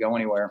not going to go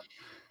anywhere.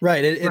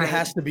 Right. It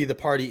has to be the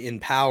party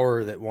in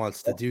power that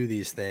wants to do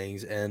these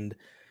things. And,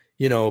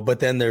 but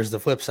then there's the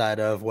flip side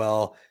of,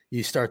 well,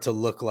 you start to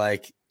look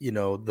like,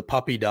 the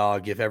puppy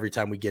dog, if every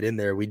time we get in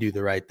there, we do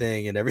the right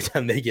thing. And every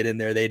time they get in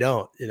there, they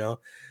don't,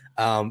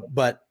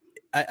 but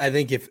I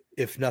think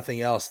if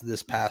nothing else,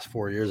 this past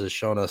 4 years has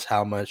shown us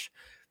how much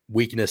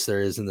weakness there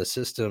is in the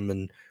system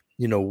and,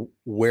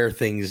 where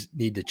things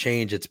need to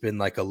change. It's been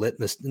like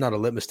not a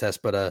litmus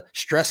test, but a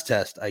stress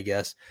test, I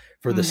guess,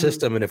 for the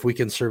system. And if we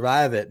can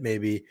survive it,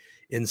 maybe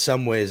in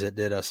some ways it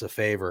did us a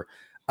favor.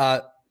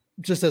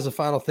 Just as a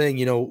final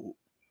thing,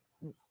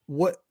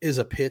 what is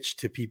a pitch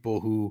to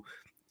people who,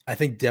 I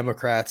think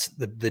Democrats,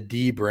 the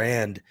D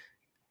brand,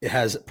 it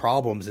has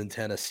problems in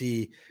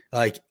Tennessee.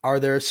 Like, are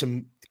there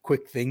some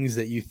quick things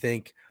that you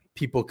think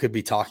people could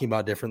be talking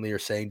about differently or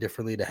saying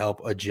differently to help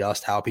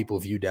adjust how people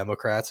view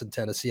Democrats in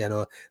Tennessee? I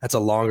know that's a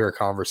longer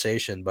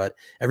conversation, but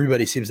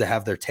everybody seems to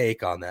have their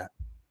take on that.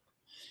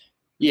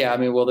 Yeah, I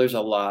mean, well, there's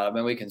a lot. I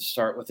mean, we can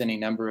start with any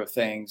number of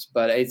things,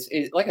 but it's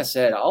like I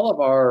said, all of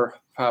our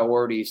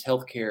priorities,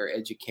 healthcare,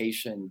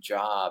 education,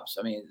 jobs.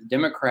 I mean,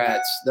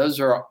 Democrats, those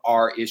are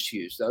our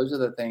issues. Those are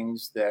the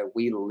things that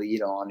we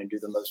lead on and do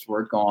the most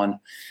work on,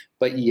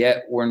 but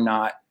yet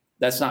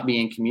that's not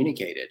being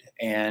communicated,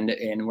 and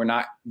we're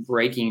not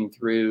breaking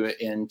through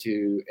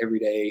into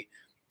everyday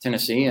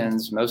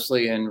Tennesseans,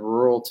 mostly in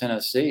rural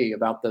Tennessee,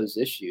 about those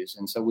issues.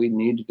 And so we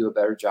need to do a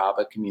better job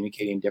of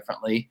communicating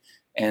differently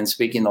and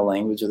speaking the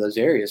language of those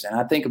areas. And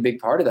I think a big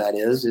part of that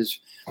is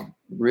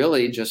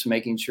really just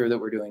making sure that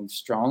we're doing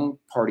strong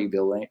party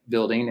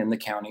building in the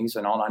counties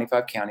and all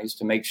 95 counties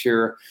to make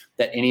sure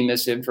that any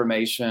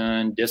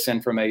misinformation,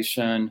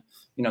 disinformation,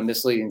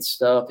 misleading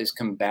stuff is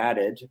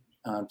combated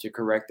to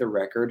correct the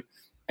record,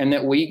 and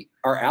that we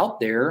are out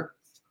there,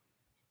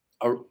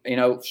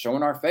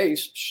 showing our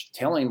face,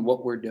 telling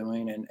what we're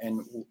doing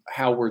and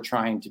how we're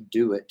trying to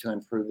do it to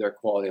improve their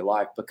quality of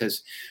life.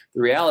 Because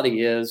the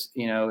reality is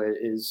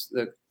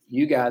that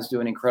you guys do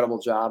an incredible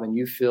job, and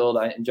you feel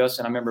that, and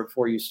Justin, I remember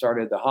before you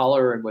started the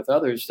Holler and with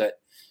others, that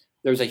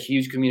there's a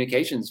huge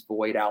communications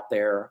void out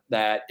there,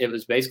 that it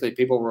was basically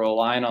people were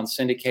relying on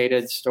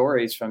syndicated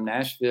stories from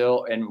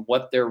Nashville and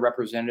what their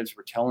representatives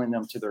were telling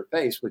them to their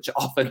face, which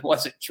often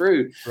wasn't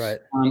true. Right.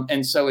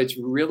 And so it's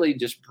really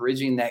just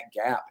bridging that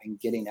gap and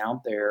getting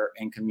out there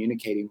and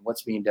communicating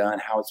what's being done,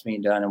 how it's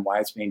being done, and why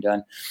it's being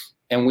done.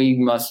 And we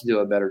must do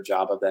a better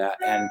job of that.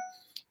 And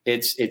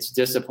it's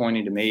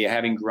disappointing to me,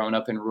 having grown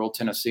up in rural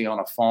Tennessee on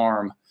a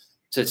farm,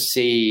 to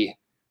see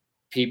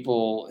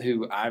people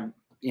who I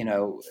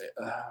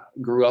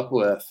grew up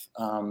with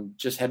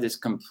just have this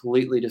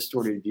completely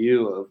distorted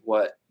view of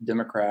what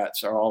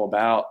Democrats are all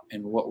about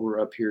and what we're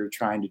up here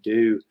trying to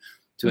do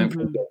to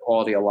improve their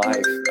quality of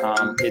life.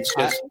 It's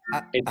just.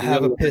 I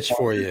have a pitch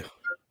for you.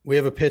 We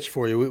have a pitch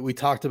for you. We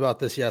talked about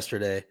this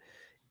yesterday,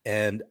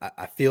 and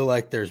I feel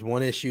like there's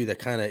one issue that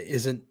kind of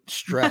isn't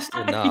stressed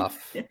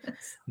enough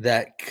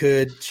that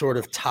could sort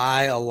of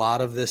tie a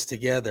lot of this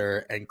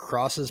together and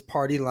crosses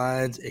party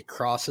lines. It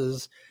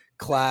crosses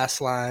class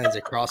lines,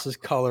 it crosses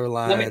color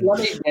lines. Let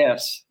me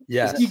guess.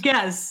 Yes. You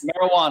guess.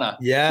 Marijuana.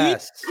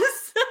 Yes.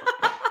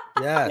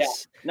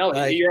 Yes. Yeah.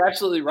 No, you're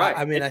absolutely right.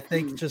 I mean, I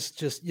think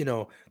just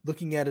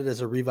looking at it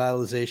as a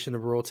revitalization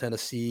of rural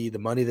Tennessee, the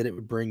money that it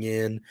would bring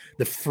in,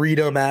 the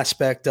freedom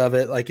aspect of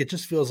it, like it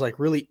just feels like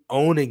really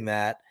owning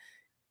that.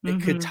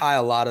 It could tie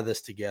a lot of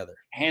this together.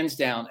 Hands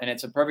down. And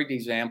it's a perfect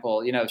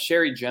example.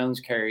 Sherry Jones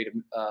carried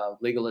a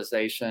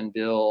legalization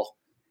bill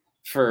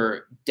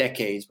for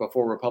decades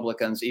before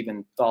Republicans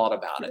even thought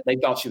about it. They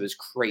thought she was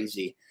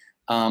crazy.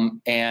 I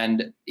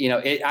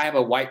have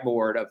a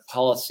whiteboard of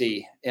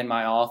policy in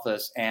my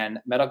office, and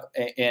medical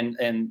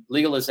and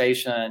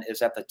legalization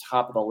is at the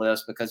top of the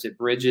list because it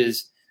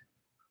bridges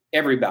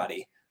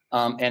everybody.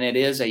 And it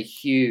is a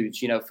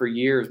huge, for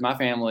years, my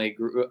family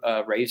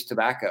raised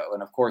tobacco,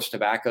 and of course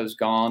tobacco's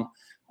gone,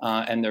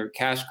 and their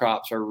cash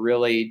crops are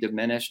really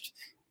diminished.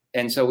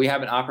 And so we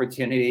have an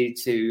opportunity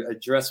to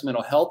address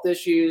mental health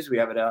issues. We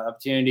have an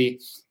opportunity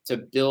to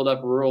build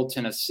up rural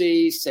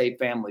Tennessee, save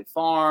family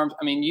farms.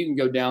 I mean, you can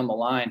go down the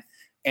line,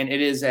 and it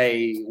is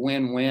a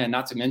win-win,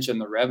 not to mention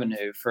the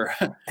revenue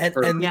and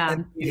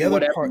the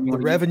other part, the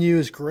revenue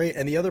is great.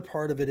 And the other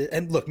part of it is,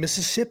 and look,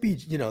 Mississippi,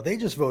 they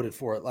just voted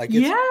for it.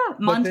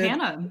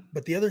 Montana.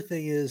 But the other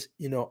thing is,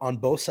 on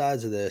both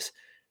sides of this,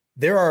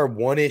 there are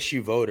one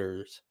issue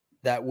voters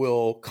that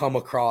will come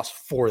across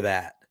for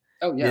that.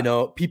 Oh,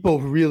 yeah. People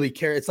really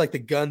care. It's like the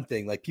gun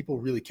thing. Like people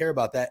really care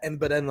about that.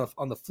 But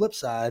on the flip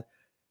side,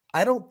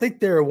 I don't think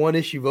there are one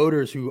issue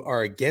voters who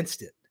are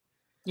against it.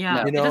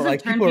 Yeah.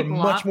 People are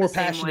much more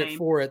passionate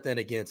for it than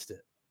against it.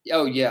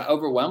 Oh yeah,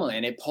 overwhelmingly.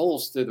 And it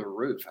pulls through the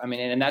roof. I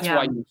mean, and that's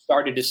why you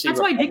started to see. That's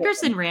why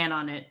Dickerson ran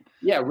on it.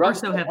 Yeah.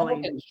 So heavily.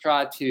 Republicans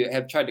tried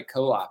to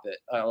co-op it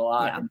a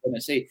lot in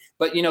Tennessee.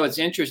 But, it's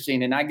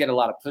interesting. And I get a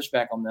lot of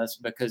pushback on this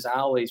because I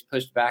always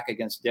pushed back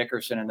against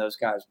Dickerson and those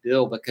guys'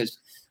 bill, because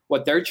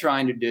what they're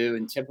trying to do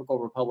in typical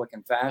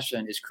Republican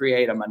fashion is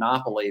create a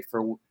monopoly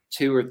for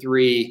 2 or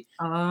 3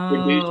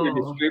 producer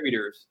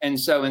distributors. And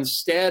so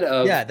instead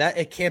of that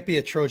it can't be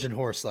a Trojan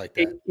horse like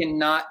that. It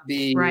cannot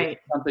be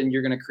something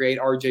you're going to create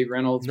RJ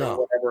Reynolds or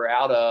whatever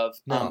out of.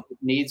 It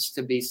needs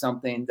to be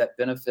something that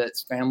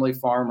benefits family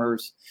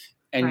farmers.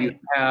 And you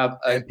have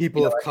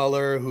people of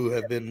color who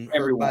have been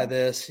hurt by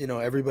this.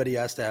 Everybody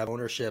has to have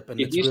ownership. And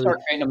if you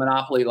start creating a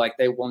monopoly like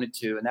they wanted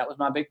to, and that was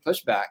my big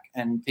pushback.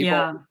 And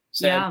people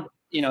said,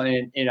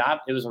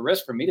 it was a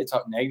risk for me to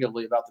talk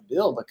negatively about the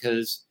bill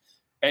because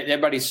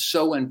everybody's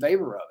so in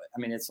favor of it.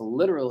 I mean, it's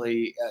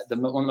literally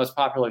one of the most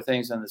popular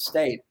things in the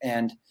state.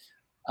 And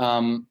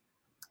I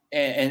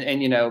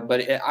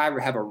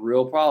have a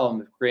real problem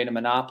with creating a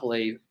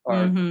monopoly or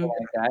something like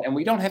that. And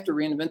we don't have to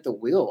reinvent the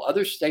wheel.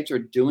 Other states are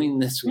doing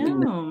this.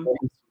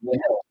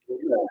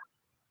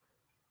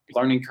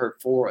 learning curve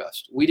for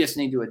us. We just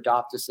need to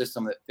adopt a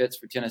system that fits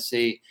for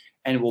Tennessee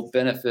and will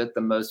benefit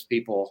the most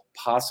people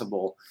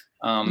possible.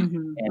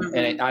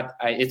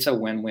 It's a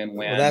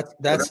win-win-win. Well,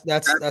 that's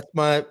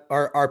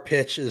our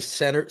pitch is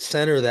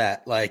center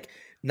that, like,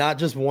 not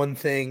just one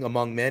thing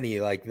among many.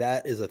 Like,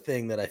 that is a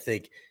thing that I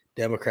think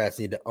Democrats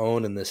need to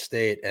own in this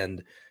state.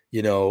 And,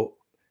 you know,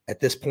 at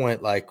this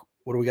point, like,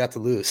 what do we got to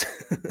lose?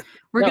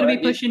 We're going to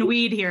be pushing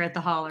weed here at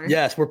the holler.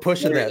 Yes, we're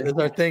pushing that. That's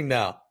our thing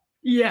now.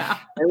 Yeah.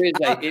 Let me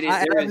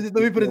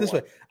put it this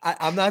way.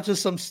 I'm not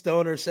just some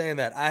stoner saying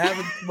that. I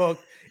haven't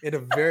smoked in a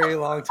very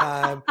long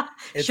time.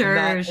 It's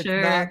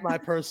not my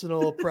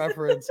personal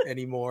preference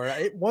anymore.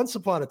 Once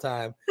upon a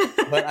time,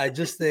 but I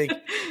just think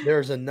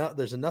there's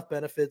enough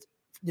benefits.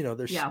 You know,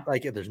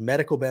 there's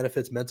medical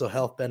benefits, mental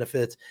health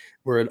benefits.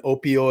 We're an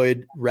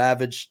opioid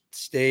ravaged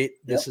state.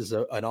 This is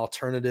an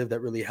alternative that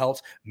really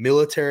helps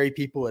military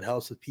people. It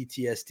helps with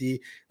PTSD.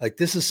 Like,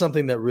 this is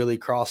something that really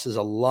crosses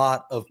a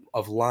lot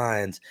of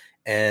lines.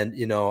 And,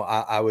 you know,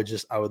 I would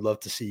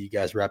love to see you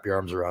guys wrap your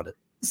arms around it.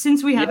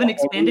 Since we haven't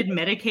expanded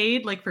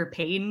Medicaid, like for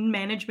pain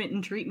management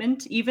and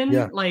treatment,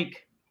 even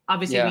like,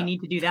 obviously we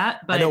need to do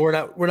that. But I know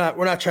we're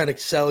not trying to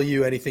sell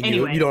you anything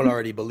you don't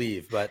already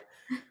believe, but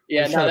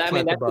that's at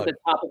the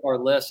top of our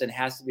list and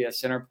has to be a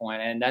center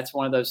point. And that's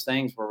one of those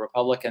things where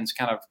Republicans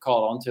kind of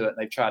caught onto it and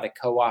they try to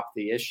co-opt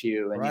the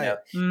issue and,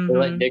 they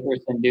let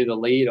Dickerson do the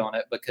lead on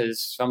it because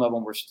some of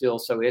them were still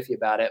so iffy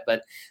about it.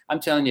 But I'm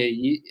telling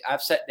you,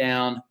 I've sat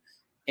down,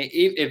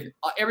 if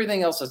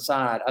everything else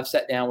aside, I've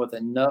sat down with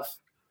enough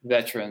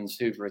veterans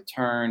who've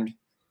returned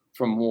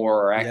from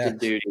war or active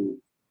duty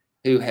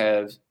who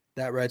have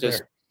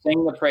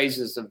sing the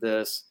praises of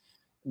this.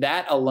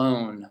 That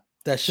alone,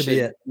 that should be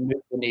it. Move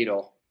the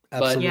needle.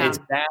 Absolutely. But it's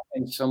that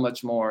and so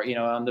much more. You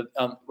know,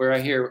 we're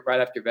here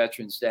right after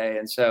Veterans Day,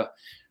 and so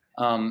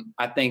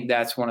I think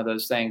that's one of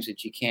those things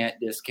that you can't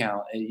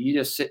discount. You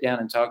just sit down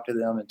and talk to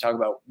them and talk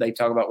about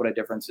what a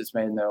difference it's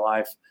made in their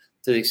life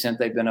to the extent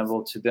they've been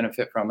able to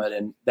benefit from it,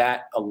 and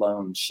that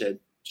alone should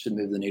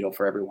move the needle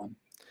for everyone.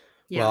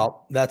 Yeah.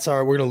 Well, we're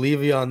going to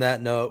leave you on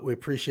that note. We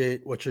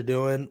appreciate what you're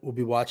doing. We'll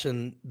be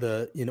watching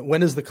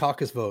when is the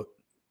caucus vote?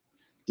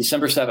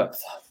 December 7th.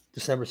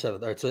 December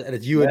 7th. All right. So, and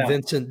it's you and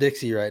Vincent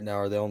Dixie right now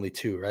are the only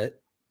two, right?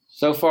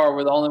 So far,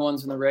 we're the only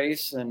ones in the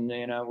race, and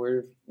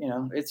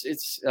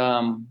it's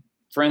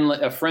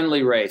a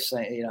friendly race.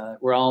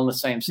 We're all on the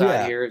same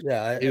side here.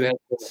 Yeah. Who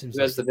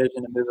has the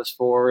vision to move us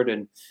forward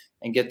and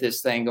get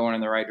this thing going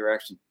in the right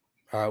direction.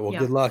 All right. Well,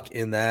 good luck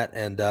in that,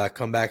 and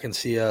come back and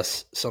see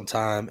us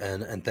sometime.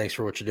 And thanks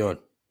for what you're doing.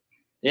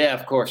 Yeah,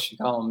 of course. You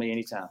can call on me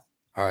anytime.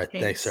 All right.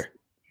 Thanks, sir.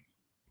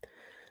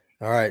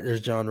 All right.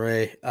 There's John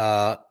Ray.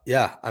 I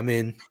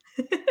mean,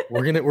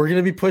 we're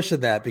gonna be pushing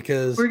that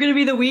because we're gonna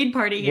be the weed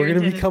party here. We're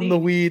gonna become the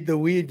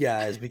weed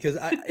guys because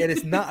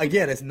it's not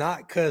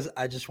because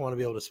I just want to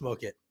be able to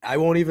smoke it. I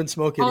won't even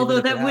smoke it. Although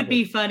that would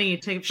be funny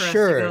for us to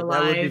go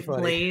live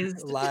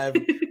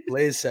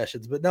blaze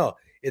sessions, but no,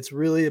 it's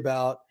really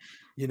about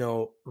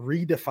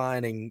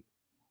redefining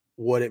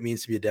what it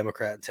means to be a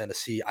Democrat in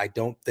Tennessee. I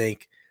don't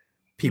think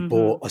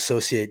people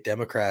associate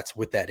Democrats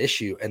with that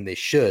issue, and they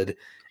should.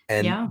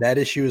 And that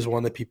issue is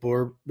one that people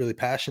are really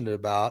passionate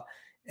about.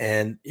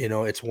 And,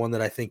 it's one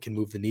that I think can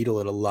move the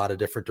needle in a lot of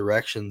different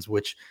directions,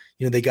 which,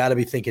 they got to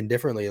be thinking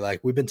differently.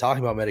 Like, we've been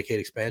talking about Medicaid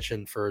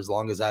expansion for as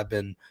long as I've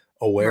been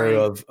aware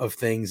of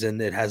things,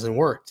 and it hasn't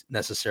worked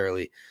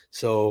necessarily.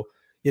 So,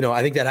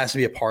 I think that has to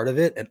be a part of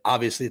it. And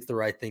obviously it's the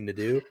right thing to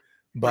do.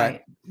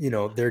 But,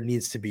 there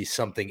needs to be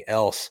something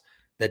else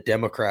that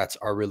Democrats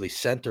are really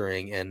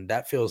centering. And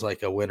that feels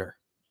like a winner.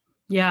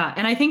 Yeah.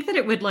 And I think that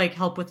it would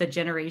help with a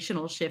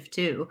generational shift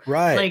too.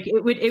 Right. Like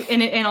it would,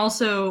 and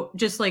also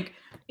just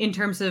in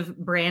terms of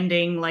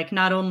branding,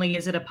 not only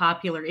is it a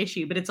popular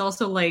issue, but it's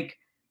also kind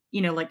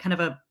of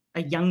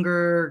a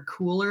younger,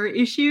 cooler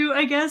issue,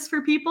 I guess,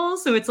 for people.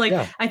 So it's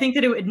I think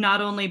that it would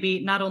not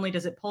only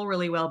does it pull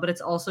really well, but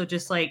it's also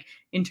just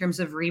in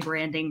terms of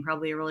rebranding,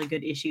 probably a really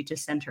good issue to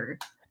center.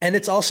 And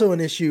it's also an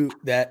issue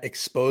that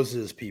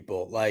exposes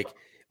people.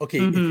 Okay,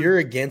 if you're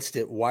against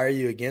it, why are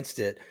you against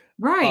it?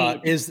 Right.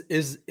 Is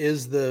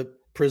the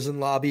prison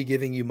lobby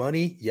giving you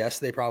money? Yes,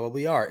 they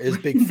probably are. Is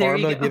Big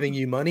Pharma giving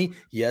you money?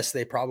 Yes,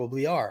 they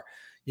probably are.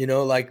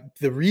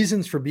 The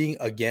reasons for being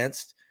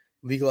against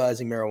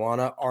legalizing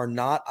marijuana are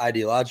not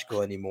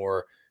ideological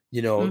anymore.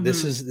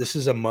 This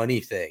is a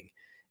money thing.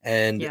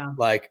 And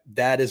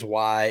that is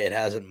why it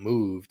hasn't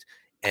moved.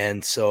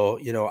 And so,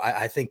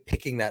 I think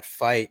picking that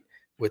fight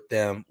with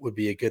them would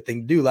be a good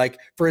thing to do.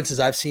 For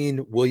instance, I've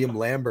seen William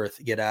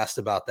Lamberth get asked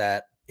about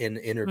that in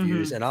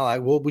interviews, and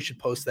we should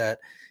post that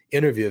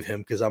interview of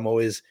him because I'm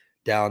always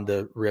down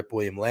to rip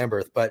William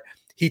Lamberth, but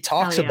he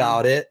talks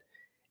about it,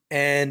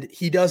 and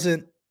he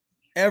doesn't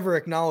ever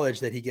acknowledge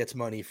that he gets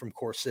money from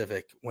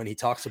CoreCivic when he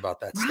talks about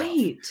that stuff.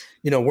 Right.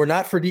 We're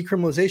not for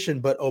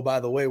decriminalization, but oh, by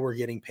the way, we're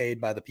getting paid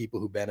by the people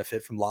who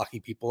benefit from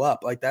locking people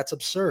up. Like, that's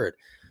absurd.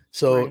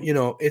 So,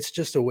 Right. it's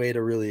just a way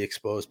to really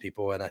expose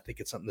people. And I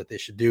think it's something that they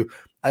should do.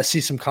 I see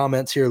some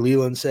comments here.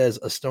 Leland says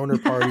a stoner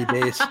party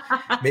base,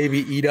 maybe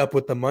eat up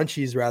with the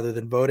munchies rather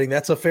than voting.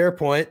 That's a fair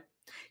point.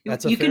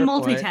 That's You a can fair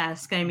point.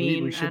 multitask. I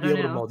mean, we should I be don't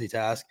able know. to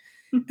multitask.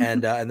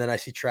 And then I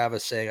see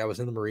Travis saying, I was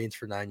in the Marines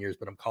for 9 years,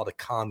 but I'm called a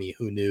commie.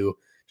 Who knew?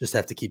 Just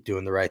have to keep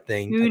doing the right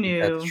thing. Who I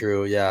think that's knew?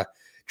 true. Yeah.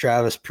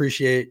 Travis,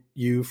 appreciate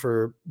you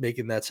for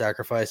making that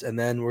sacrifice. And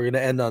then we're going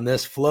to end on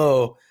this.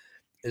 Flo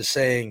is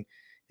saying,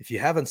 if you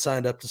haven't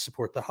signed up to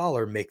support the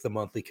Holler, make the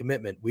monthly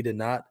commitment. We did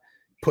not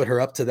put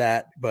her up to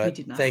that, but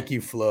did not. thank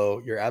you,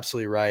 Flo. You're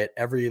absolutely right.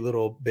 Every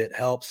little bit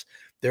helps.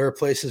 There are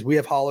places, we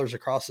have Hollers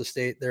across the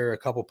state. There are a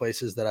couple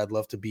places that I'd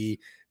love to be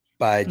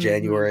by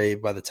January.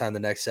 By the time the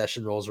next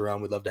session rolls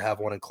around, we'd love to have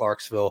one in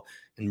Clarksville,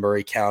 in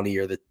Murray County,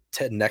 or the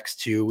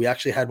next two. We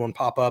actually had one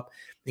pop up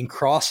in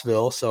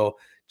Crossville, so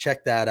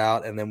check that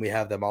out. And then we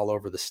have them all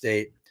over the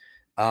state.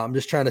 I'm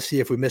just trying to see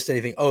if we missed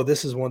anything. Oh,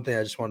 this is one thing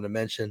I just wanted to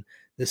mention.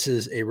 This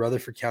is a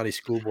Rutherford County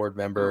School Board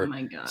member. Oh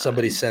my God.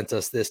 Somebody sent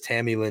us this,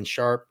 Tammy Lynn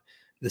Sharp.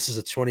 This is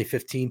a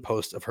 2015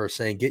 post of her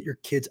saying, get your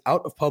kids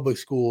out of public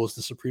schools.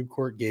 The Supreme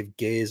Court gave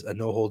gays a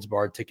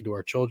no-holds-barred ticket to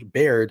our children,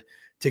 bared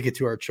ticket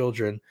to our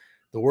children.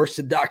 The worst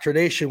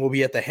indoctrination will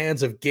be at the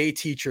hands of gay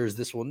teachers.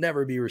 This will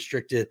never be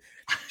restricted.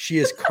 She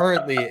is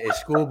currently a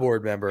school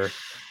board member,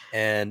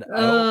 and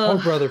I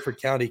hope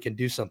Rutherford County can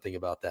do something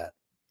about that.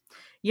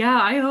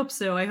 Yeah, I hope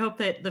so. I hope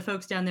that the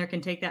folks down there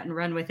can take that and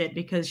run with it,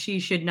 because she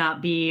should not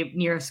be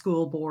near a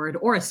school board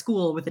or a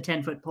school with a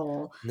 10-foot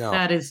pole. No.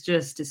 That is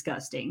just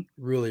disgusting.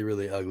 Really,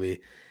 really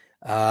ugly.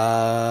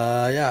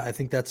 Yeah, I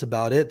think that's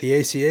about it. The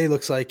ACA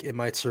looks like it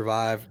might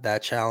survive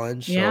that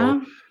challenge.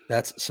 Yeah. So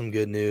that's some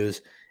good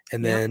news.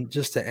 And then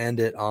just to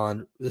end it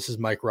on, this is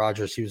Mike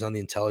Rogers. He was on the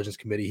Intelligence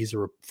Committee. He's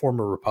a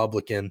former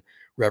Republican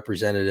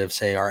representative,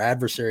 saying our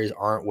adversaries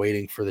aren't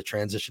waiting for the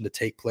transition to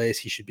take place.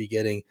 He should be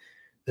getting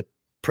the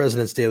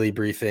president's daily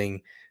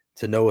briefing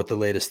to know what the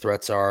latest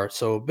threats are.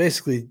 So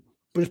basically,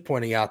 just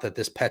pointing out that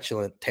this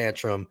petulant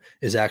tantrum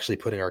is actually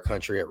putting our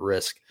country at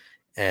risk,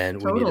 and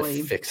we need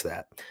to fix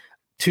that.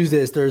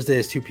 Tuesdays,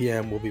 Thursdays, 2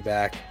 p.m. We'll be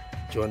back.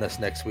 Join us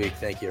next week.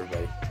 Thank you,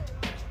 everybody.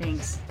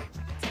 Thanks.